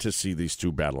wait to see these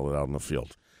two battle it out on the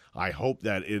field. I hope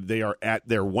that they are at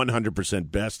their 100%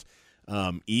 best,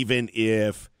 even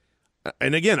if –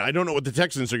 and again, I don't know what the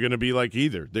Texans are going to be like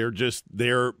either.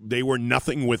 They were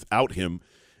nothing without him,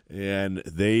 and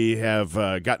they have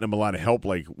gotten him a lot of help,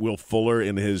 like Will Fuller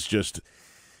and his just –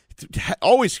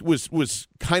 always was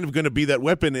kind of going to be that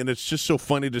weapon, and it's just so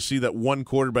funny to see that one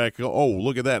quarterback go, oh,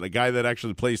 look at that. A guy that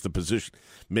actually plays the position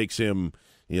makes him –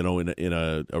 in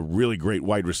a really great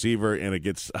wide receiver, and it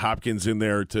gets Hopkins in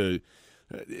there to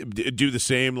do the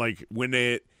same. Like when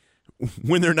they're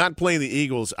not playing the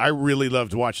Eagles, I really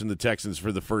loved watching the Texans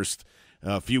for the first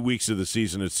few weeks of the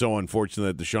season. It's so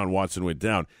unfortunate that Deshaun Watson went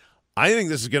down. I think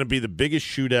this is going to be the biggest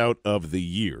shootout of the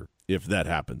year if that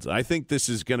happens. I think this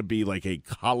is going to be like a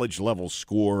college-level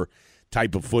score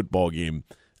type of football game,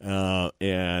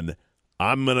 and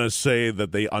I'm going to say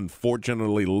that they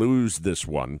unfortunately lose this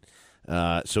one.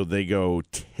 So they go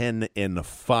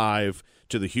 10-5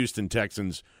 to the Houston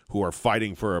Texans, who are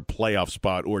fighting for a playoff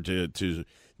spot, or to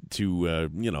I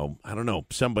don't know,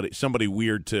 somebody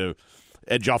weird to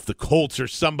edge off the Colts or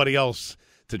somebody else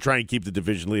to try and keep the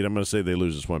division lead. I'm going to say they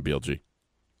lose this one, BLG.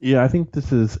 Yeah, I think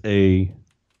this is get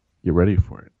ready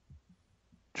for it,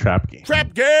 trap game.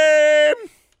 Trap game!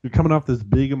 You're coming off this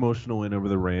big emotional win over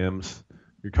the Rams.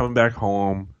 You're coming back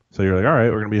home. So you're like, all right,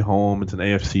 we're going to be home. It's an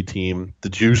AFC team. The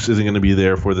juice isn't going to be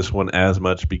there for this one as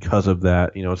much because of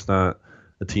that. It's not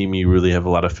a team you really have a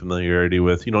lot of familiarity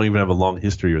with. You don't even have a long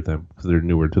history with them because they're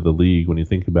newer to the league when you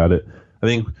think about it. I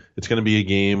think it's going to be a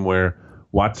game where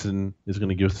Watson is going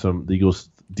to give the Eagles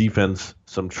defense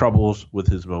some troubles with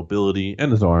his mobility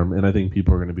and his arm. And I think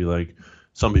people are going to be like,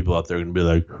 some people out there are going to be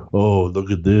like, oh,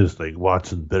 look at this. Like,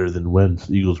 Watson better than Wentz.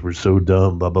 Eagles were so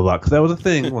dumb, blah, blah, blah. Because that was a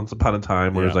thing once upon a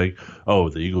time where it's like, oh,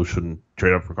 the Eagles shouldn't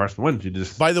trade up for Carson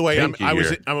Wentz. By the way, I'm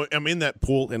in that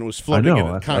pool and was floating in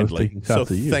it kindly. So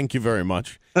thank you very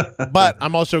much. But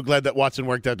I'm also glad that Watson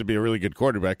worked out to be a really good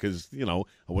quarterback because, I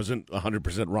wasn't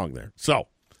 100% wrong there. So,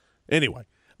 anyway.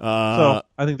 So,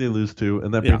 I think they lose too.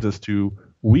 And that brings us to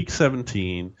Week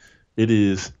 17. It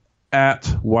is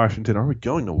at Washington. Are we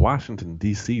going to Washington,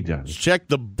 D.C., Johnny? Check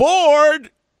the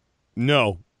board.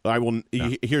 No, I will.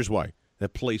 No. Here's why.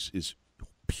 That place is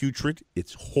putrid.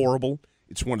 It's horrible.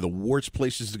 It's one of the worst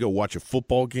places to go watch a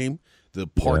football game. The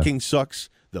parking sucks.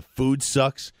 The food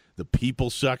sucks. The people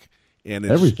suck. And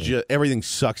it's everything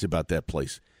sucks about that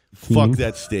place. Fuck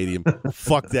that stadium.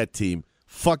 Fuck that team.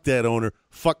 Fuck that owner.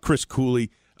 Fuck Chris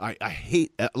Cooley. I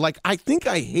hate, I think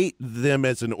I hate them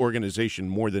as an organization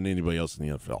more than anybody else in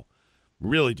the NFL.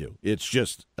 Really do. It's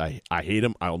just, I hate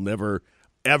them. I'll never,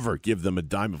 ever give them a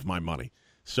dime of my money.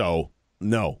 So,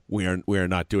 no, we are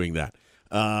not doing that.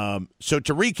 So,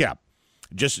 to recap,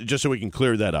 just so we can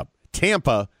clear that up,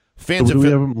 Tampa fans. Do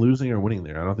we have them losing or winning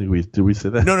there? I don't think did we say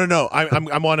that? No.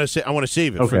 I want to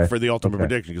save it for the ultimate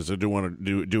prediction because I do want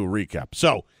to do a recap.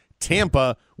 So,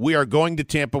 Tampa, we are going to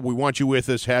Tampa. We want you with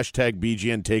us. Hashtag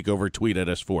BGN Takeover. Tweet at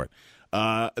us for it.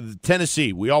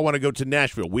 Tennessee, we all want to go to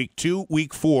Nashville. Week 2,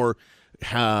 Week 4.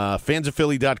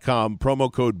 Fansofphilly.com,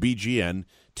 promo code BGN,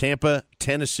 Tampa,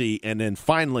 Tennessee, and then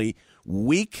finally,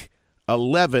 Week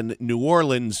 11, New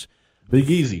Orleans.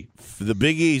 Big Easy. The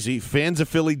Big Easy,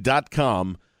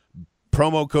 fansofphilly.com,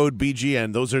 promo code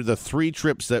BGN. Those are the 3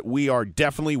 trips that we are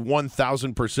definitely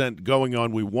 1,000% going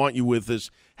on. We want you with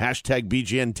us. Hashtag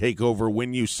BGN Takeover.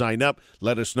 When you sign up,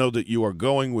 let us know that you are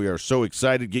going. We are so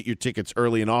excited. Get your tickets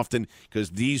early and often because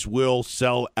these will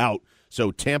sell out. So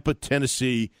Tampa,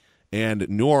 Tennessee, and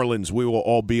New Orleans, we will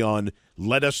all be on.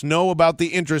 Let us know about the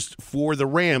interest for the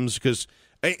Rams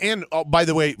by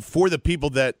the way, for the people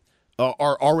that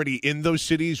are already in those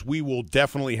cities, we will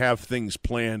definitely have things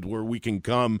planned where we can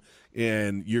come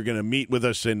and you're going to meet with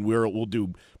us and we'll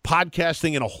do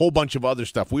podcasting and a whole bunch of other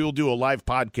stuff. We will do a live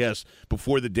podcast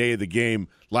before the day of the game,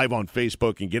 live on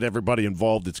Facebook, and get everybody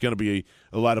involved. It's going to be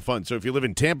a lot of fun. So if you live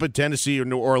in Tampa, Tennessee, or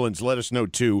New Orleans, let us know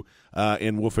too,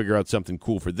 and we'll figure out something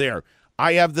cool for there.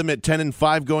 I have them at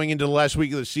 10-5 going into the last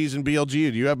week of the season, BLG.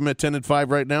 Do you have them at 10-5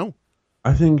 right now?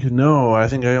 I think no. I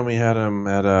think I only had them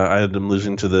at. I had them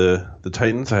losing to the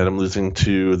Titans. I had them losing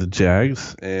to the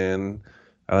Jags, and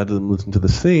I had them losing to the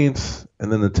Saints,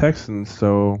 and then the Texans.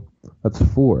 So that's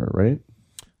 4, right?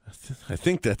 I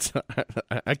think that's.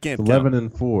 I can't.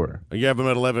 11-4. You have them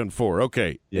at 11-4.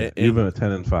 Okay. Yeah, you have them at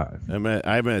 10-5.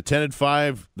 I have them at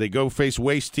 10-5. They go face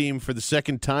Waste Team for the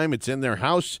second time. It's in their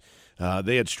house.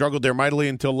 They had struggled there mightily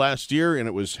until last year, and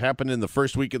it was happening the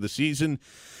first week of the season.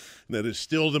 That is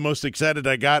still the most excited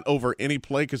I got over any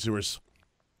play because there was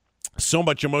so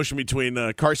much emotion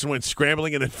between Carson Wentz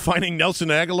scrambling and then finding Nelson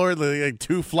Aguilar. The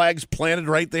two flags planted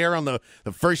right there on the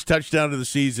first touchdown of the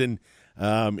season.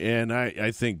 And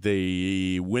I think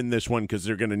they win this one because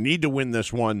they're going to need to win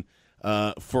this one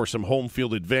for some home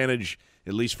field advantage,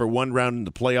 at least for one round in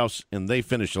the playoffs, and they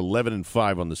finished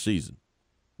 11-5 on the season.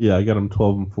 Yeah, I got them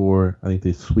 12-4. I think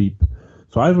they sweep.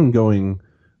 So I have them going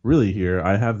really here.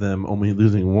 I have them only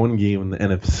losing one game in the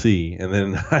NFC, and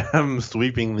then I have them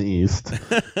sweeping the East,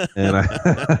 and I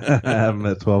have them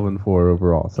at 12-4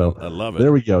 overall. So I love it.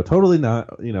 There we go. Totally not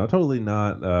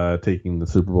taking the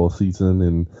Super Bowl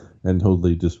season and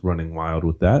totally just running wild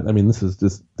with that. I mean, this is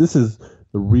the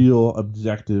real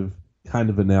objective kind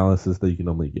of analysis that you can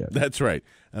only get. That's right.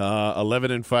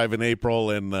 11-5 in April,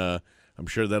 and I'm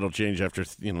sure that'll change after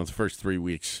the first 3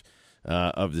 weeks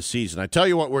of the season. I tell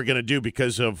you what we're going to do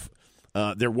because of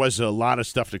there was a lot of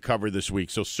stuff to cover this week.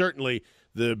 So certainly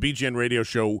the BGN Radio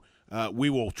Show,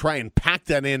 we will try and pack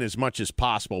that in as much as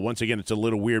possible. Once again, it's a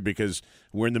little weird because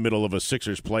we're in the middle of a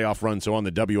Sixers playoff run. So on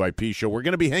the WIP show, we're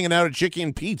going to be hanging out at Chicky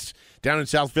and Pete's down in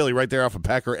South Philly, right there off of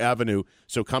Packer Avenue.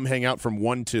 So come hang out from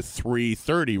 1 to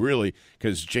 3:30, really,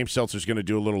 because James Seltzer's going to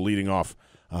do a little leading off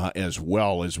as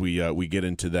well as we get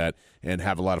into that and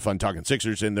have a lot of fun talking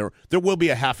Sixers. And there will be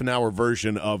a half-an-hour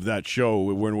version of that show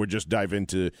when we just dive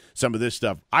into some of this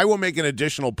stuff. I will make an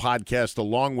additional podcast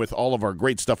along with all of our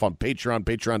great stuff on Patreon,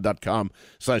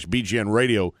 patreon.com/BGN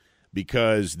Radio,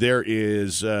 because there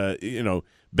is,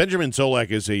 Benjamin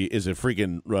Solak is a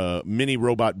freaking mini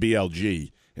robot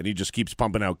BLG, and he just keeps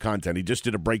pumping out content. He just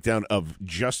did a breakdown of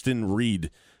Justin Reed,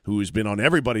 who has been on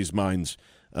everybody's minds,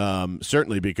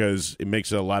 certainly because it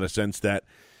makes a lot of sense that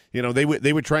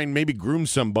they would try and maybe groom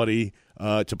somebody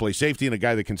to play safety, and a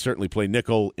guy that can certainly play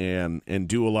nickel and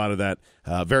do a lot of that.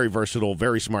 Very versatile,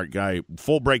 very smart guy.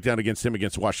 Full breakdown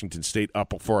against Washington State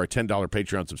up for our $10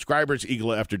 Patreon subscribers.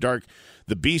 Eagle After Dark,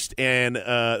 The Beast, and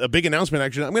a big announcement,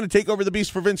 actually. I'm going to take over The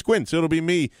Beast for Vince Quinn, so it'll be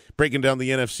me breaking down the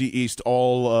NFC East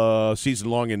all season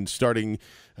long and starting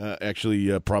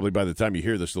probably by the time you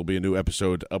hear this, there'll be a new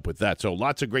episode up with that. So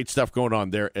lots of great stuff going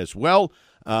on there as well.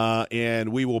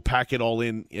 And we will pack it all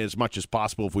in as much as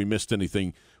possible. If we missed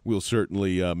anything, we'll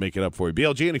certainly make it up for you.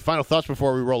 BLG, any final thoughts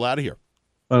before we roll out of here?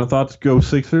 Final thoughts, go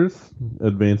Sixers,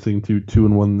 advancing to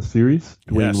 2-1 in the series.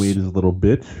 Dwayne Wade is a little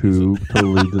bitch who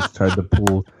totally just tried to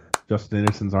pull Justin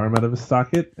Anderson's arm out of his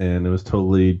socket, and it was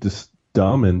totally just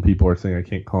dumb, and people are saying I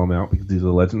can't call him out because he's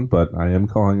a legend, but I am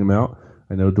calling him out.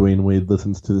 I know Dwayne Wade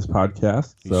listens to this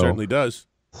podcast. He certainly does.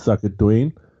 Suck it,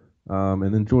 Dwayne.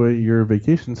 And enjoy your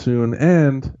vacation soon.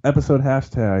 And episode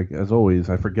hashtag, as always.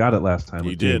 I forgot it last time.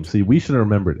 You did. See, we should have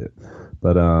remembered it.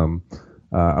 But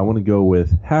I want to go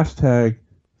with hashtag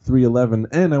 311.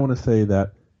 And I want to say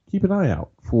that keep an eye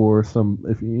out for some,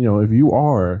 if you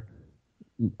are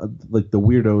like the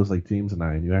weirdos like James and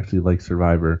I, and you actually like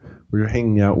Survivor, we were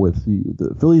hanging out with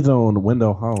the Philly's own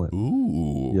Wendell Holland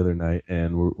the other night,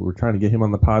 and we're trying to get him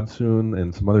on the pod soon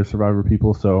and some other Survivor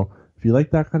people. So if you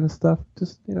like that kind of stuff,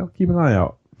 just keep an eye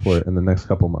out for it in the next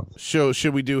couple months. So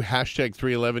should we do hashtag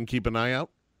 311, keep an eye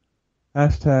out?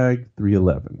 Hashtag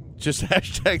 311. Just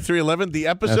hashtag 311, the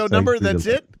episode number, that's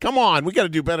it? Come on, we got to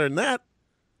do better than that.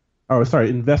 Oh, sorry,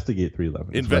 investigate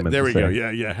 311. There we go.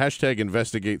 Yeah. Hashtag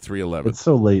investigate 311. It's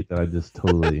so late that I just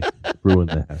totally ruined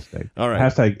the hashtag. All right.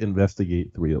 Hashtag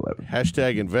investigate 311.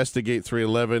 Hashtag investigate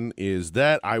 311 is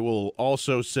that. I will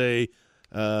also say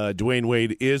Dwayne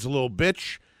Wade is a little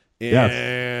bitch.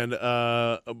 And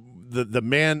the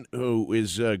man who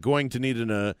is going to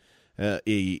need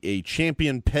a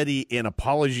champion petty and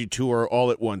apology tour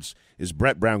all at once is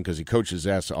Brett Brown, because he coached his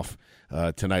ass off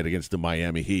tonight against the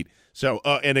Miami Heat. So,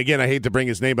 and again, I hate to bring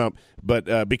his name up,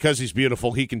 but because he's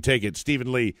beautiful, he can take it.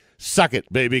 Stephen Lee, suck it,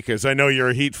 baby, because I know you're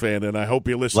a Heat fan, and I hope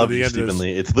you listen to the end of this. Stephen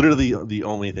Lee. It's literally the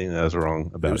only thing that is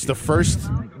wrong about it. It was the first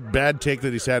bad take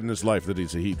that he's had in his life that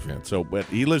he's a Heat fan. So, but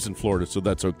he lives in Florida, so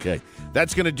that's okay.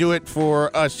 That's going to do it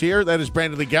for us here. That is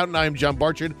Brandon Lee Gowton. I am John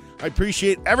Barchard. I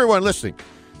appreciate everyone listening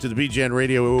to the BGN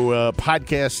Radio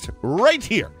podcast right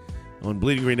here on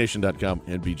BleedingGreenNation.com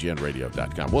and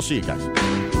BGNRadio.com. We'll see you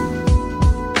guys.